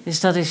 Nee. Dus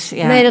dat is,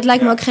 nee, dat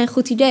lijkt me ook geen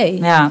goed idee.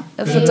 Ja.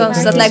 Of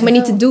althans, dat lijkt me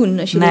niet te doen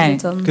als je dit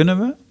doet dan. Kunnen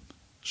we,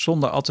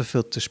 zonder al te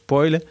veel te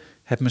spoilen,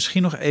 het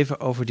misschien nog even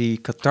over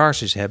die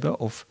catharsis hebben?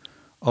 Of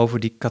over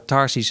die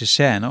catharsische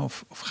scène?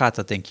 Of gaat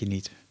dat denk je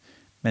niet?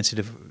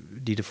 Mensen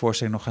die de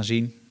voorstelling nog gaan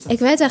zien? Ik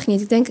weet eigenlijk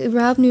niet. Ik denk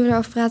überhaupt nu we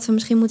erover praten van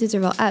misschien moet dit er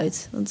wel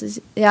uit. Want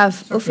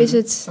of is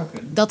het...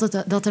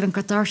 Dat er een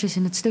catharsis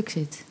in het stuk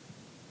zit.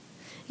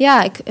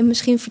 Ja,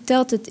 misschien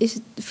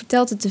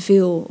vertelt het te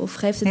veel of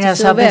geeft het te veel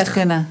zou weg. Best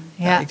kunnen.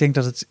 Ja. Ik denk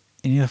dat het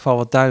in ieder geval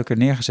wat duidelijker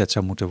neergezet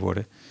zou moeten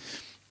worden.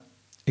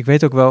 Ik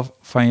weet ook wel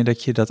van je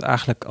dat je dat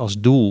eigenlijk als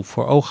doel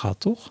voor ogen had,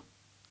 toch?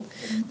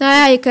 Nou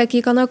ja,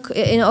 je kan ook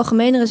in een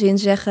algemenere zin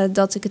zeggen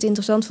dat ik het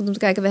interessant vond om te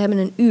kijken. We hebben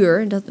een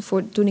uur,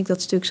 toen ik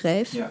dat stuk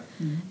schreef. Ja.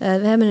 We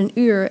hebben een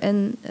uur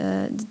en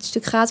het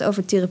stuk gaat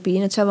over therapie.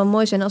 En het zou wel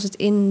mooi zijn als het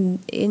in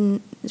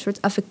een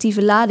soort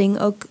affectieve lading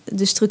ook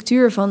de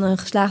structuur van een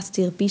geslaagde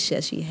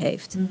therapiesessie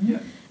heeft.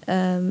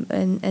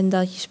 Mm-hmm. En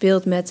dat je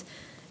speelt met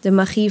de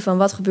magie van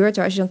wat gebeurt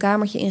er als je zo'n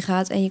kamertje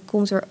ingaat en je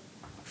komt er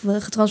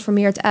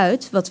getransformeerd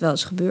uit, wat wel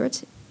eens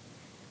gebeurt.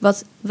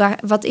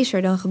 Wat is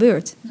er dan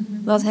gebeurd?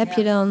 Wat heb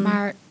je dan...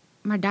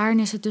 Maar daarin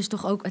is het dus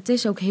toch ook... Het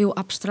is ook heel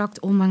abstract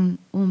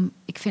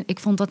ik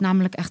vond dat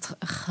namelijk echt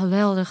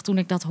geweldig toen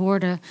ik dat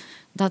hoorde...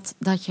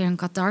 dat je een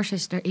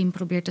catharsis erin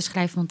probeert te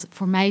schrijven. Want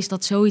voor mij is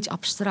dat zoiets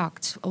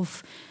abstracts.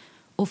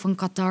 Of een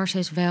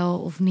catharsis wel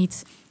of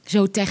niet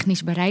zo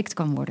technisch bereikt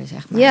kan worden,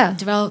 zeg maar. Ja.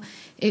 Terwijl,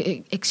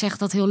 ik zeg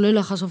dat heel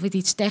lullig alsof het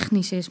iets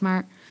technisch is,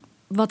 maar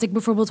wat ik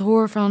bijvoorbeeld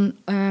hoor van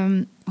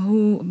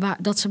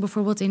dat ze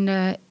bijvoorbeeld in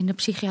de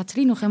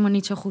psychiatrie nog helemaal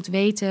niet zo goed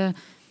weten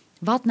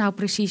wat nou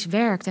precies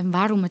werkt en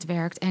waarom het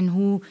werkt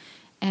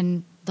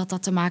en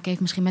dat te maken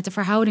heeft misschien met de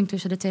verhouding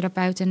tussen de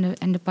therapeut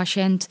en de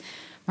patiënt.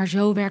 Maar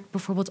zo werkt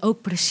bijvoorbeeld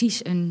ook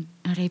precies een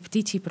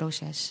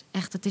repetitieproces.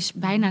 Echt, het is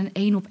bijna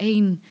een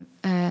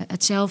 1-op-1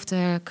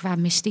 hetzelfde qua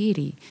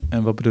mysterie.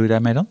 En wat bedoel je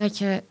daarmee dan?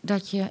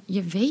 Dat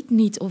je weet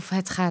niet of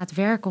het gaat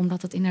werken,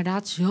 omdat het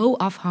inderdaad zo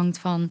afhangt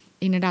van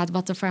inderdaad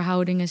wat de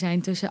verhoudingen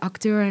zijn tussen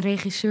acteur en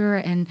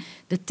regisseur en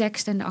de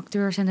tekst en de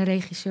acteurs en de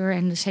regisseur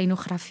en de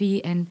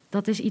scenografie. En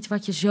dat is iets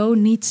wat je zo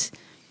niet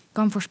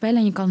kan voorspellen.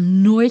 En je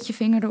kan nooit je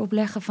vinger erop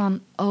leggen van,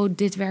 oh,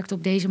 dit werkt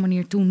op deze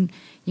manier toen.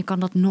 Je kan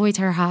dat nooit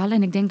herhalen.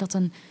 En ik denk dat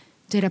een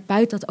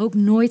therapeut dat ook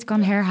nooit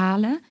kan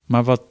herhalen.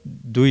 Maar wat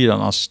doe je dan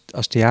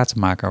als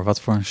theatermaker?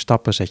 Wat voor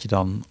stappen zet je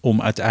dan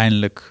om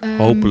uiteindelijk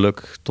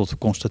hopelijk tot de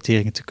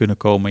constatering te kunnen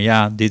komen?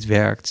 Ja, dit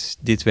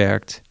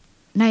werkt.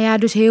 Nou ja,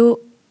 dus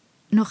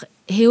nog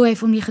heel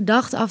even om die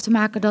gedachte af te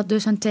maken dat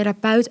dus een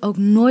therapeut ook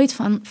nooit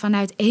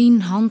vanuit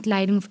één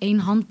handleiding of één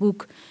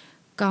handboek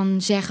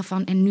kan zeggen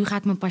van, en nu ga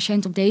ik mijn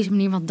patiënt op deze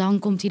manier, want dan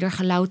komt hij er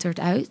gelouterd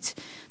uit.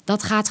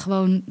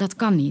 Dat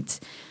kan niet.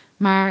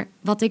 Maar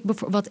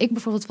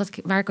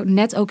waar ik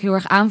net ook heel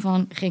erg aan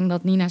van ging,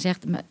 dat Nina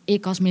zegt,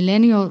 ik als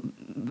millennial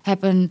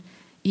heb een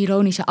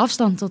ironische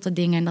afstand tot de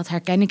dingen. En dat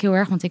herken ik heel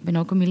erg, want ik ben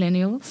ook een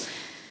millennial.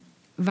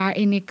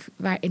 Waarin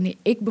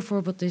ik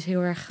bijvoorbeeld dus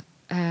heel erg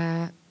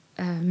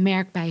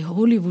merk bij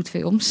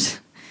Hollywoodfilms,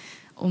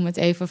 om het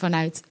even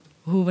vanuit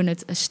hoe we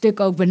het een stuk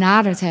ook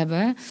benaderd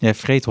hebben. Jij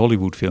vreet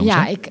Hollywoodfilms,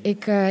 ja, hè?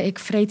 ik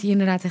vreet die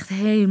inderdaad echt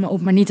helemaal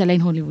op, maar niet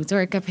alleen Hollywood,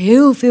 hoor. Ik heb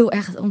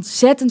echt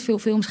ontzettend veel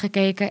films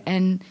gekeken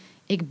en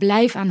ik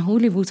blijf aan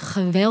Hollywood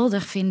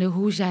geweldig vinden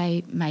hoe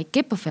zij mij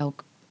kippenvel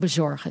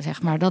bezorgen,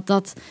 zeg maar.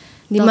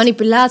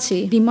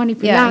 Manipulatie. Die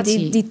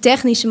manipulatie. Ja, die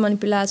technische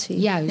manipulatie.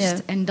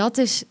 Juist. Ja.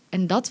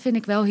 En dat vind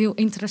ik wel heel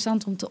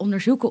interessant om te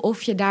onderzoeken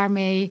of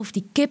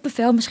die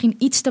kippenvel misschien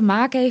iets te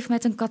maken heeft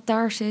met een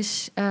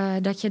catharsis.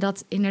 Dat je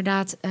dat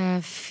inderdaad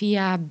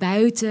via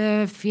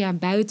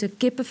buiten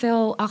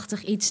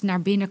kippenvelachtig iets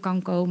naar binnen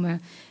kan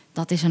komen.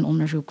 Dat is een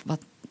onderzoek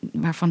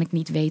waarvan ik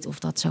niet weet of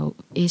dat zo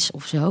is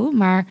of zo.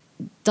 Maar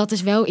dat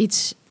is wel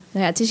iets.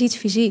 Nou ja, het is iets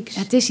fysieks.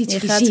 Het is iets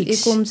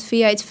fysieks. Je komt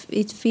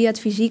via het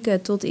fysieke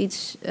tot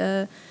iets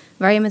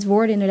waar je met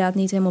woorden inderdaad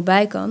niet helemaal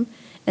bij kan.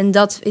 En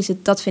dat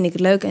vind ik het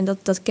leuk. En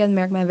dat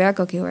kenmerkt mijn werk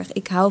ook heel erg.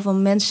 Ik hou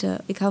van mensen.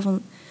 Ik hou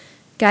van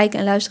kijken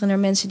en luisteren naar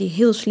mensen die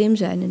heel slim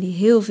zijn en die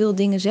heel veel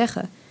dingen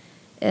zeggen.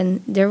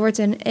 En er wordt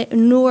een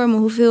enorme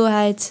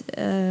hoeveelheid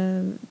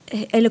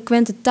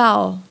eloquente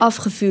taal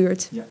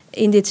afgevuurd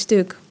in dit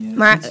stuk. Ja,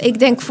 maar ik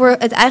denk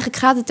eigenlijk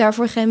gaat het daar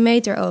voor geen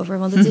meter over.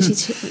 Want het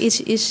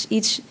is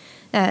iets.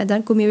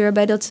 Dan kom je weer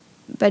bij dat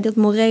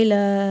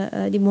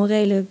die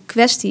morele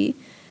kwestie.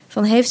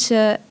 Van heeft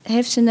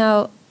ze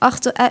nou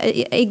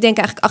ik denk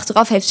eigenlijk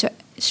achteraf heeft ze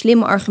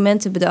slimme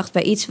argumenten bedacht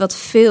bij iets wat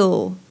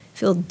veel,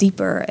 veel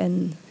dieper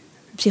en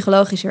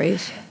psychologischer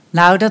is.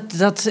 Nou,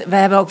 we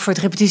hebben ook voor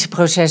het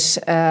repetitieproces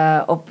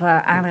op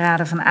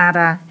aanraden van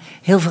Ada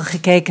heel veel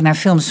gekeken naar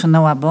films van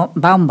Noah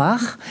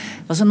Baumbach. Dat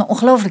was een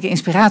ongelofelijke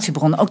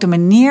inspiratiebron. Ook de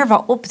manier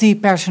waarop die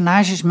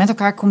personages met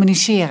elkaar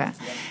communiceren.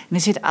 En er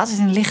zit altijd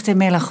een lichte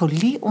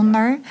melancholie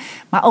onder,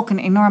 maar ook een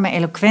enorme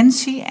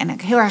eloquentie. En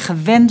ik heel erg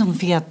gewend om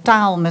via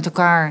taal met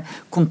elkaar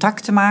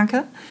contact te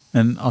maken.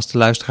 En als de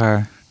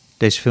luisteraar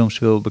deze films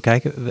wil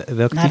bekijken,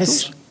 welke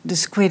titels? The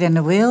Squid and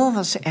the Whale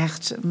was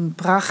echt een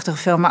prachtig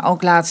film. Maar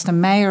ook laatst de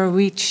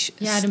Meyerowitz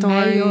Stories. Ja, de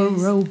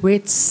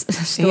Meyerowitz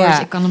Stories. Ja.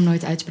 Ik kan hem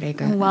nooit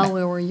uitspreken. While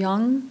We Were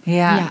Young.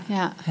 Ja.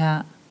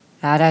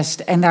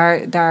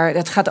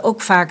 Dat gaat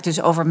ook vaak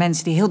dus over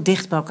mensen die heel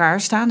dicht bij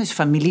elkaar staan. Dus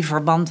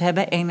familieverband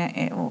hebben,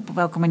 op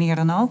welke manier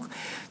dan ook.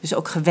 Dus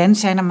ook gewend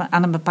zijn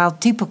aan een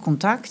bepaald type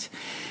contact.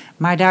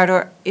 Maar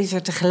daardoor is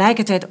er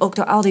tegelijkertijd ook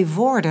door al die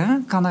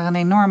woorden kan er een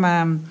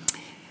enorme.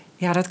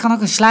 Ja, dat kan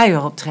ook een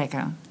sluier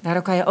optrekken.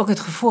 Daardoor kan je ook het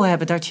gevoel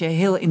hebben dat je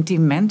heel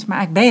intiem bent, maar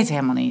eigenlijk ben je het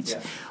helemaal niet. Ja.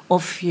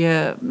 Of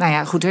je, nou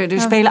ja, goed,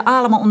 er spelen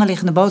allemaal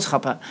onderliggende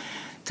boodschappen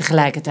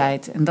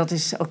tegelijkertijd. En dat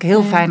is ook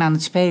heel fijn aan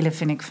het spelen,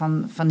 vind ik,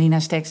 van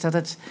Nina's tekst, dat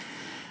het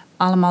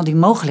allemaal die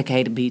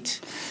mogelijkheden biedt.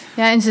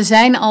 Ja, en ze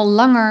zijn al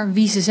langer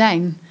wie ze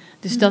zijn.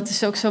 Dus dat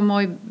is ook zo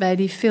mooi bij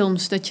die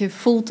films, dat je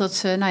voelt dat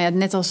ze, nou ja,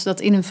 net als dat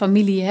in een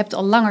familie, je hebt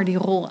al langer die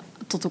rol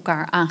tot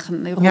elkaar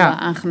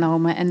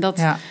aangenomen. En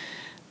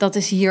dat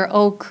is hier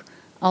ook.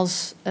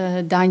 Als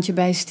Daantje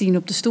bij Stien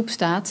op de stoep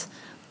staat,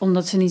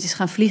 omdat ze niet is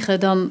gaan vliegen,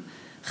 dan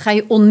ga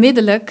je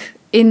onmiddellijk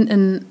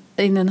in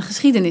een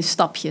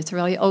geschiedenisstapje,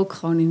 terwijl je ook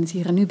gewoon in het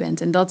hier en nu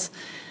bent. En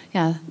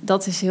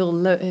dat is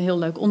heel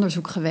leuk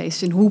onderzoek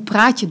geweest. En hoe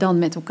praat je dan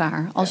met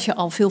elkaar, als je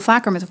al veel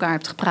vaker met elkaar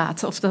hebt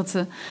gepraat? Of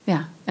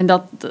en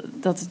daar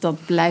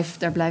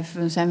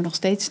zijn we nog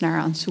steeds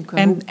naar aan het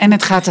zoeken. En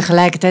het gaat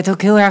tegelijkertijd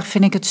ook heel erg,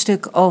 vind ik, het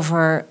stuk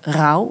over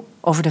rouw.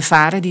 Over de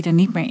vader die er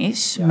niet meer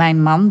is. Ja.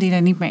 Mijn man die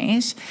er niet meer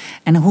is.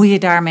 En hoe je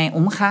daarmee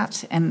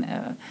omgaat. En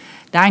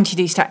Daantje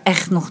die is daar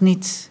echt nog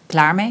niet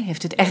klaar mee.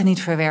 Heeft het echt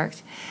niet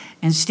verwerkt.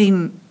 En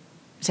Stien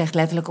zegt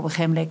letterlijk op een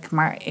gegeven moment...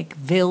 maar ik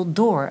wil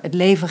door. Het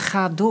leven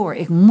gaat door.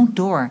 Ik moet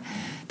door.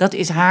 Dat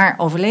is haar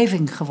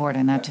overleving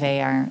geworden na 2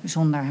 jaar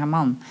zonder haar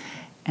man.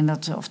 En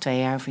dat, of 2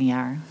 jaar of een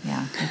jaar. Ja,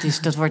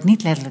 dat wordt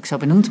niet letterlijk zo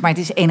benoemd, maar het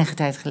is enige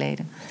tijd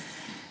geleden.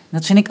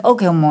 Dat vind ik ook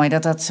heel mooi,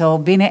 dat zo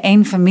binnen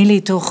één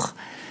familie toch...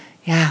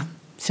 ja,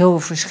 zo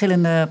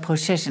verschillende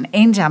processen,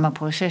 eenzame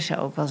processen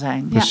ook wel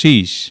zijn.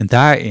 Precies. En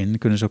daarin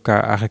kunnen ze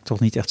elkaar eigenlijk toch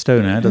niet echt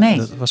steunen. Hè? Nee.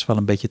 Dat was wel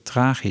een beetje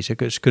tragisch.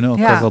 Ze kunnen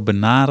elkaar wel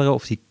benaderen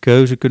of die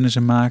keuze kunnen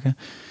ze maken.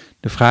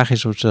 De vraag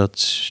is of ze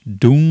dat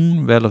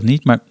doen, wel of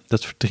niet. Maar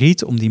dat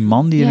verdriet om die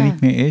man die er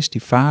niet meer is,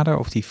 die vader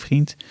of die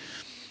vriend...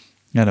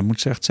 ja, dat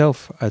moet ze echt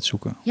zelf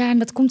uitzoeken. Ja, en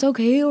dat komt ook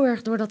heel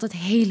erg doordat het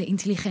hele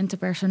intelligente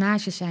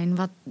personages zijn.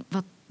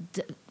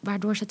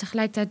 Waardoor ze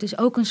tegelijkertijd dus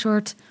ook een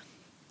soort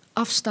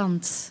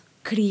afstand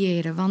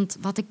creëren. Want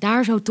wat ik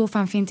daar zo tof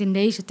aan vind in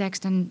deze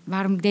tekst... en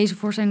waarom ik deze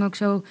voorstelling ook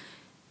zo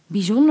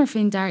bijzonder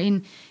vind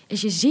daarin...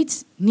 is je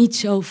ziet niet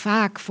zo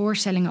vaak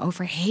voorstellingen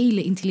over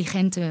hele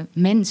intelligente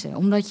mensen.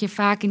 Omdat je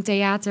vaak in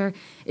theater...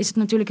 is het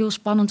natuurlijk heel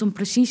spannend om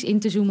precies in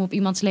te zoomen op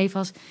iemands leven...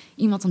 als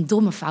iemand een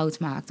domme fout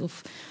maakt.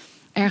 Of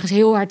ergens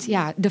heel hard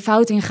de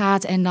fout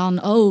ingaat en dan...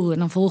 en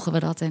dan volgen we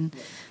dat. En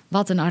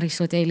wat een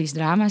Aristotelisch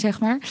drama, zeg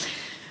maar.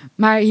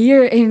 Maar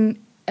hierin...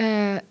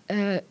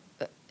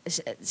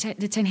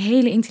 dit zijn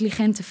hele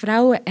intelligente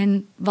vrouwen.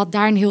 En wat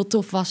daarin heel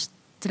tof was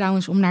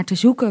trouwens om naar te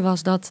zoeken...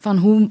 was dat van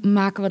hoe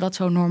maken we dat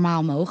zo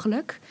normaal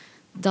mogelijk?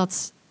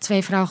 Dat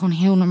 2 vrouwen gewoon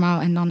heel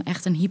normaal... en dan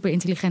echt een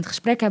hyperintelligent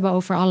gesprek hebben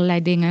over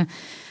allerlei dingen.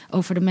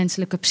 Over de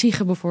menselijke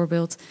psyche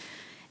bijvoorbeeld.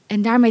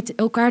 En daarmee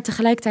elkaar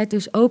tegelijkertijd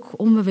dus ook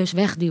onbewust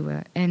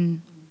wegduwen.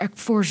 En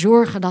ervoor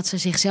zorgen dat ze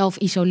zichzelf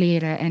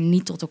isoleren... en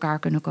niet tot elkaar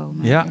kunnen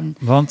komen. Ja,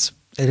 want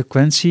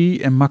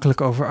eloquentie en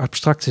makkelijk over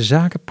abstracte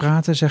zaken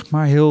praten... zeg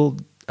maar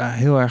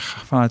heel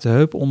erg vanuit de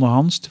heup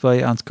onderhands... terwijl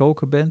je aan het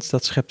koken bent,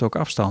 dat schept ook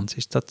afstand.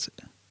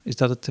 Is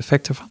dat het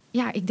effect ervan?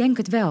 Ja, ik denk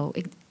het wel.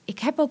 Ik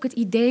heb ook het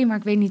idee, maar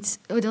ik weet niet...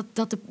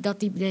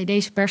 dat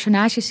deze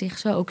personages zich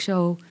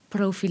zo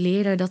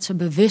profileren... dat ze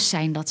bewust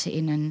zijn dat ze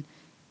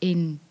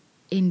in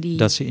die...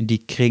 Dat ze in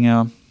die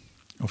kringen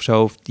of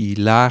zo, of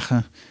die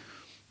lagen...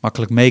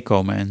 makkelijk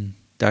meekomen en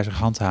daar zich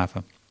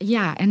handhaven.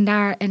 Ja,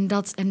 en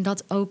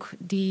dat ook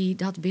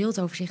dat beeld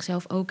over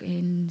zichzelf ook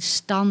in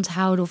stand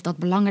houden... of dat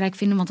belangrijk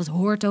vinden, want het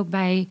hoort ook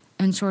bij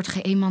een soort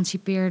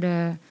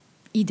geëmancipeerde...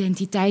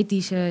 identiteit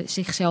die ze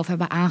zichzelf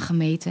hebben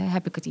aangemeten,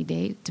 heb ik het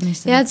idee.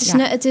 Tenminste, ja,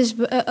 het is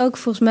ook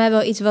volgens mij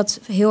wel iets wat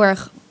heel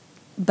erg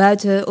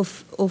buiten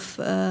of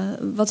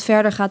wat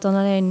verder gaat dan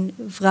alleen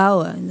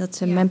vrouwen. Dat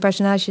zijn mijn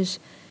personages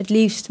het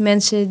liefst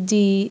mensen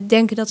die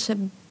denken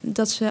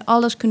dat ze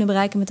alles kunnen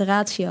bereiken met de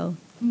ratio.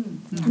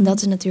 En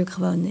dat is natuurlijk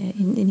gewoon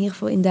in ieder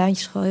geval in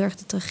Daantjes gewoon heel erg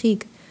de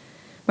tragiek.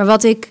 Maar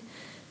wat ik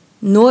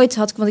nooit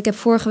had, want ik heb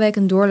vorige week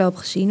een doorloop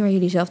gezien waar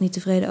jullie zelf niet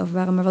tevreden over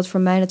waren, maar wat voor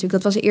mij natuurlijk,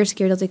 dat was de eerste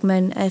keer dat ik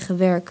mijn eigen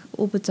werk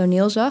op het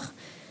toneel zag.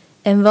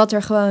 En wat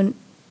er gewoon,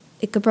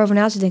 ik heb erover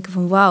na te denken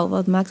van wauw,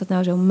 wat maakt dat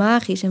nou zo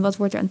magisch en wat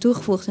wordt er aan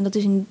toegevoegd? En dat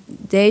is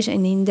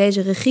in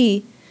deze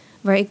regie,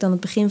 waar ik dan het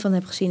begin van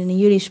heb gezien en in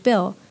jullie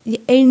spel,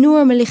 die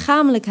enorme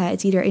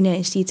lichamelijkheid die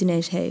het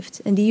ineens heeft.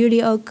 En die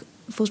jullie ook,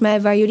 volgens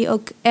mij, waar jullie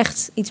ook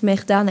echt iets mee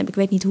gedaan hebben, ik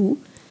weet niet hoe,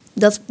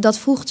 dat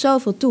voegt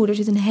zoveel toe. Er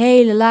zit een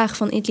hele laag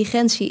van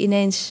intelligentie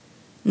ineens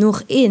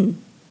nog in.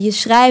 Je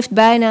schrijft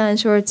bijna een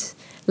soort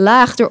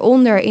laag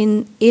eronder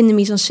in de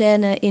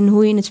mise-en-scène, in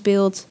hoe je het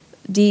speelt,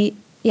 die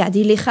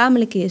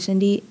lichamelijk is en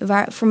die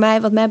waar voor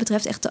mij, wat mij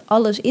betreft, echt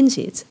alles in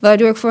zit.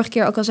 Waardoor ik vorige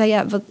keer ook al zei,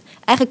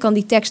 eigenlijk kan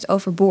die tekst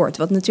overboord,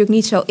 wat natuurlijk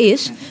niet zo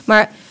is.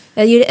 Maar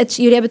jullie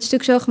hebben het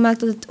stuk zo gemaakt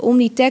dat het om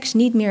die tekst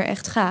niet meer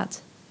echt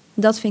gaat.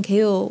 Dat vind ik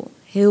heel,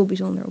 heel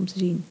bijzonder om te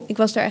zien. Ik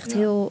was daar echt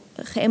heel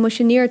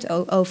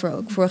geëmotioneerd over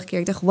ook vorige keer.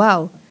 Ik dacht,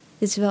 wauw,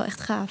 dit is wel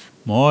echt gaaf.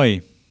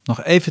 Mooi.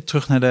 Nog even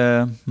terug naar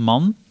de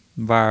man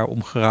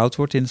waarom gerouwd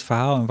wordt in het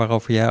verhaal en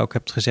waarover jij ook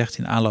hebt gezegd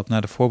in aanloop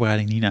naar de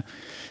voorbereiding, Nina.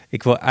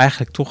 Ik wil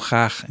eigenlijk toch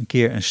graag een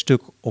keer een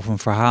stuk of een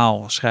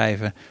verhaal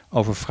schrijven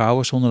over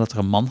vrouwen zonder dat er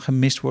een man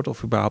gemist wordt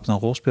of überhaupt een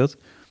rol speelt.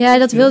 Ja,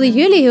 dat wilden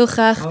jullie heel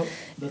graag.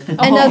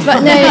 En dat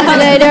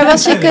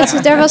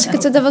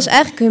was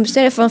eigenlijk hun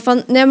besteden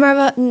van nee,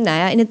 maar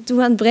toen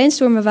we aan het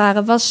brainstormen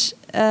waren, was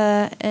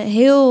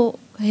heel,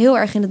 heel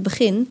erg in het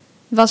begin,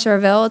 was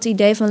er wel het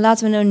idee van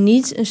laten we nou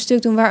niet een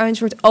stuk doen waar een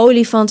soort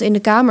olifant in de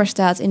kamer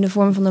staat in de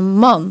vorm van een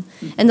man.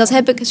 En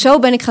zo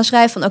ben ik gaan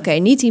schrijven van oké,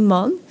 niet die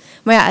man.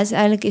 Maar ja,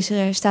 uiteindelijk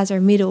staat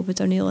er midden op het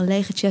toneel een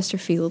lege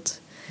Chesterfield.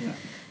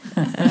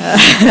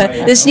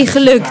 Dat is niet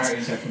gelukt.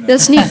 Dat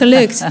is niet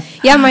gelukt.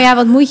 Ja, maar ja,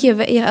 wat moet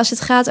je als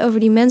het gaat over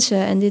die mensen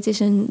en dit is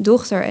een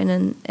dochter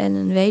en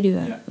een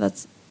weduwe.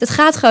 Dat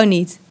gaat gewoon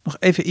niet. Nog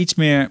even iets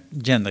meer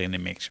gender in de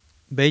mix.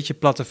 Beetje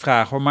platte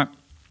vraag hoor, maar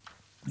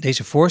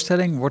deze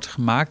voorstelling wordt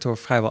gemaakt door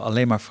vrijwel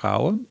alleen maar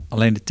vrouwen.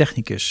 Alleen de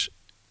technicus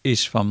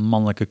is van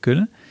mannelijke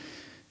kunne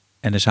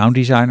en de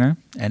sounddesigner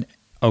en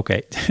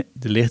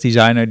de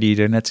lichtdesigner die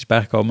er net is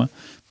bijgekomen.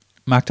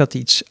 Maakt dat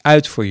iets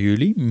uit voor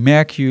jullie?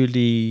 Merken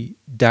jullie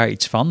daar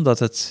iets van? Dat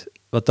het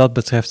wat dat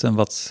betreft een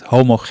wat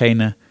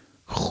homogene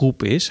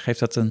groep is? Geeft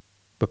dat een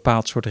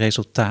bepaald soort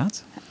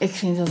resultaat? Ik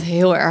vind het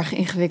heel erg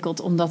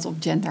ingewikkeld om dat op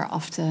gender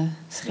af te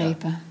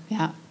schepen.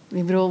 Ja.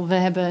 Ik bedoel, we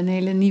hebben een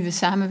hele nieuwe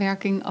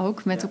samenwerking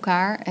ook met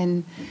elkaar.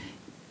 En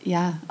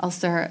ja,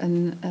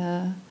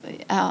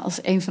 als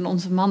een van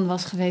onze man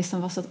was geweest, dan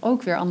was dat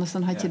ook weer anders.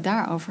 Dan had je het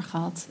daarover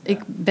gehad. Ja. Ik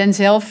ben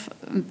zelf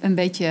een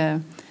beetje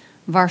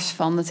wars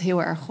van het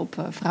heel erg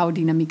op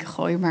vrouwendynamieken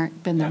gooien. Maar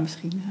ik ben daar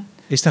misschien...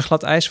 Is het een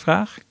glad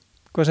ijsvraag?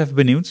 Ik was even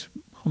benieuwd.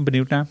 Gewoon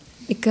benieuwd naar.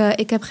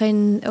 Ik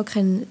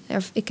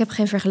heb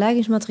geen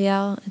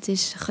vergelijkingsmateriaal.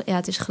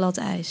 Het is glad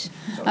ijs.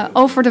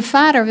 Over de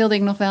vader wilde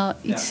ik nog wel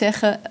iets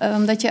zeggen.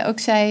 Omdat je ook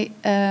zei,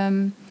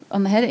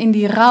 in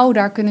die rouw,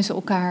 daar kunnen ze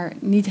elkaar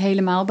niet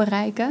helemaal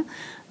bereiken.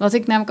 Wat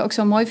ik namelijk ook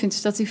zo mooi vind,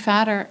 is dat die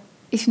vader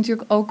is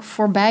natuurlijk ook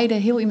voor beide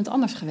heel iemand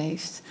anders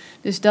geweest.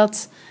 Dus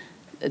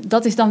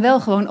dat is dan wel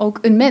gewoon ook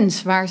een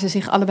mens waar ze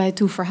zich allebei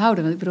toe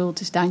verhouden. Want ik bedoel,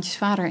 het is Daantjes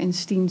vader en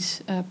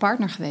Stiens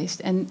partner geweest.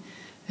 En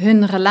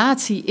hun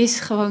relatie is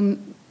gewoon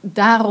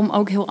daarom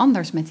ook heel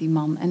anders met die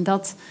man. En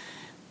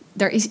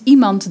er is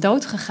iemand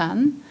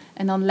doodgegaan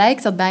en dan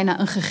lijkt dat bijna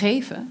een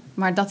gegeven.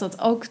 Maar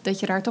dat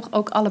je daar toch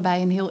ook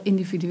allebei een heel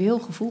individueel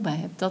gevoel bij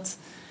hebt. Dat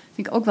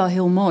vind ik ook wel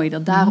heel mooi.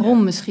 Dat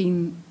daarom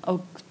misschien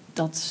ook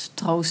dat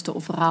troosten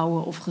of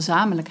rouwen of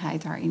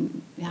gezamenlijkheid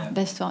daarin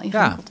best wel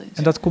ingewikkeld is.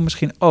 En dat komt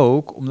misschien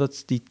ook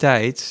omdat die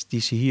tijd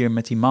die ze hier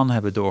met die man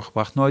hebben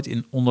doorgebracht nooit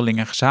in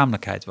onderlinge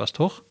gezamenlijkheid was,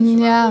 toch?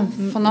 Ja,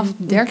 vanaf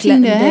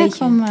 13e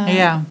kwam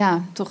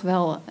toch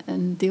wel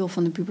een deel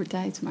van de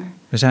puberteit. Maar.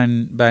 We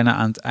zijn bijna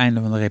aan het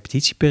einde van de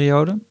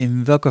repetitieperiode.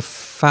 In welke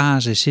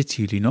fase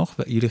zitten jullie nog?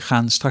 Jullie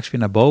gaan straks weer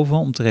naar boven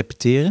om te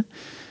repeteren.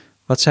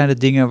 Wat zijn de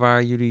dingen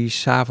waar jullie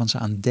 's avonds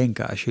aan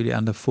denken als jullie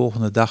aan de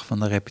volgende dag van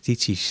de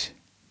repetities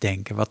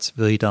denken? Wat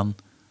wil je dan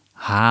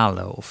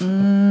halen?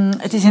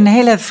 Het is een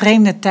hele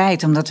vreemde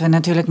tijd, omdat we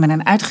natuurlijk met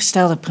een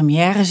uitgestelde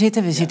première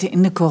zitten. We zitten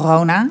in de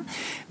corona.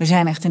 We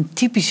zijn echt een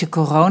typische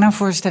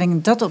corona-voorstelling.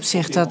 In dat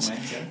opzicht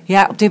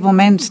op dit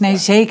moment, nee,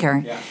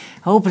 zeker. Ja.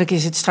 Hopelijk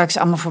is het straks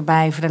allemaal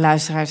voorbij voor de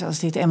luisteraars als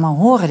dit eenmaal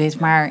horen.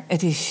 Maar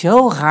het is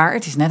zo raar.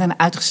 Het is net een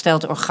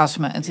uitgesteld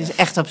orgasme. Het is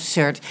echt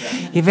absurd.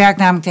 Je werkt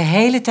namelijk de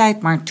hele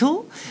tijd maar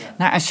toe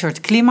naar een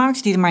soort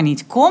climax die er maar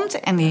niet komt.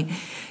 En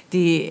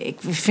ik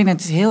vind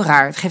het heel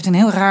raar. Het geeft een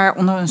heel raar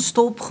onder een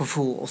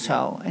stolpgevoel of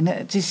zo. En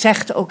het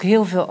zegt ook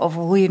heel veel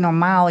over hoe je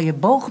normaal je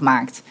boog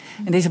maakt.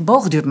 En deze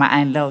boog duurt maar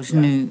eindeloos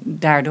nu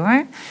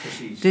daardoor.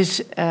 Precies.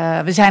 Dus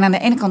we zijn aan de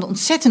ene kant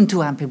ontzettend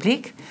toe aan het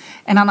publiek.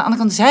 En aan de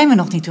andere kant zijn we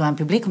nog niet toe aan het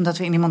publiek, omdat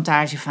we in die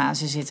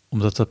montagefase zitten.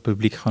 Omdat dat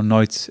publiek gewoon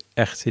nooit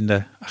echt in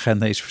de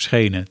agenda is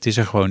verschenen. Het is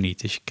er gewoon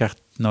niet. Dus je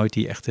krijgt nooit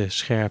die echte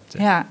scherpte.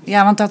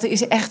 Ja, want dat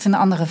is echt een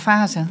andere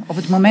fase. Op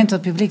het moment dat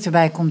het publiek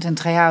erbij komt en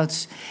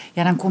try-outs,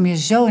 dan kom je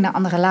zo in een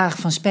andere laag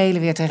van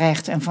spelen weer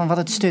terecht. En van wat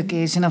het stuk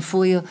is. En dan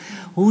voel je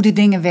hoe de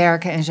dingen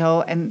werken en zo.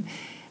 En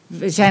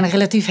we zijn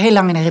relatief heel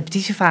lang in de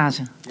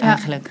repetitiefase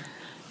eigenlijk.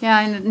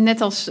 Ja, en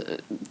net als,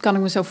 kan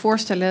ik me zo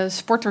voorstellen,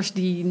 sporters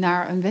die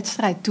naar een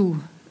wedstrijd toe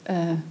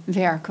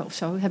werken of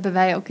zo, hebben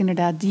wij ook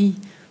inderdaad die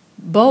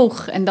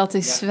boog. En dat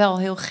is wel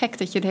heel gek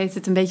dat je de hele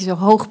tijd een beetje zo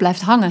hoog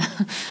blijft hangen.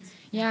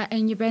 Ja,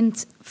 en je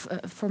bent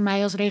voor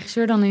mij als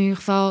regisseur dan in ieder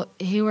geval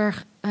heel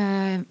erg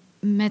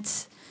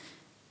met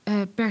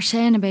per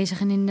scène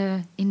bezig en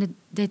in de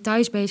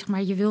details bezig,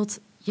 maar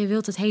je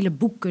wilt het hele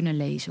boek kunnen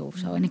lezen of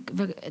zo. En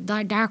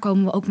daar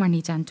komen we ook maar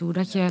niet aan toe.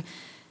 Dat je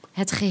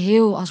het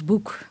geheel als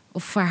boek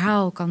of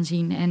verhaal kan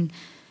zien en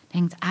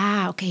denkt,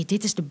 oké,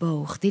 dit is de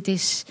boog, dit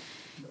is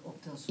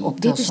de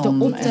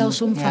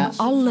optelsom van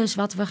alles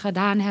wat we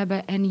gedaan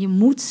hebben. En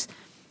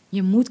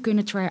je moet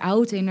kunnen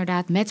try-outen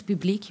inderdaad met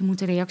publiek. Je moet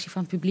de reactie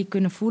van het publiek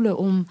kunnen voelen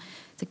om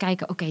te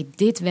kijken, oké,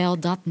 dit wel,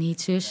 dat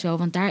niet, zus, zo.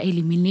 Want daar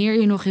elimineer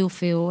je nog heel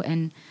veel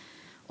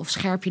of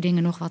scherp je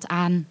dingen nog wat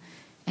aan.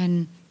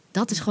 En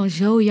dat is gewoon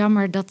zo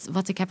jammer dat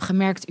wat ik heb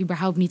gemerkt,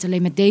 überhaupt niet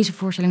alleen met deze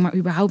voorstelling, maar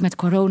überhaupt met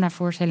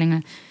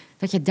corona-voorstellingen,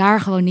 dat je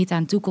daar gewoon niet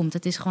aan toe komt.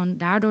 Het is gewoon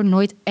daardoor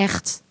nooit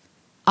echt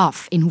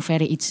af, in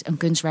hoeverre een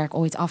kunstwerk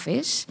ooit af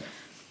is.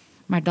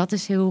 Maar dat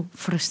is heel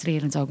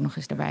frustrerend ook nog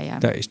eens erbij. Ja.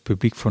 Daar is het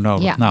publiek voor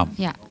nodig.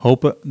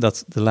 Hopen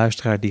dat de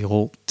luisteraar die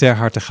rol ter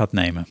harte gaat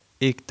nemen.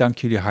 Ik dank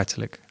jullie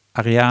hartelijk.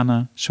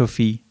 Ariane,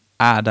 Sophie,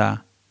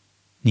 Ada,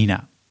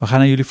 Nina. We gaan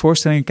naar jullie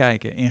voorstellingen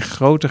kijken in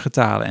grote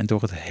getalen en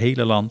door het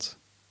hele land.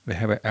 We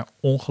hebben er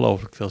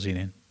ongelooflijk veel zin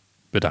in.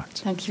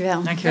 Bedankt.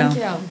 Dankjewel.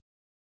 Dankjewel.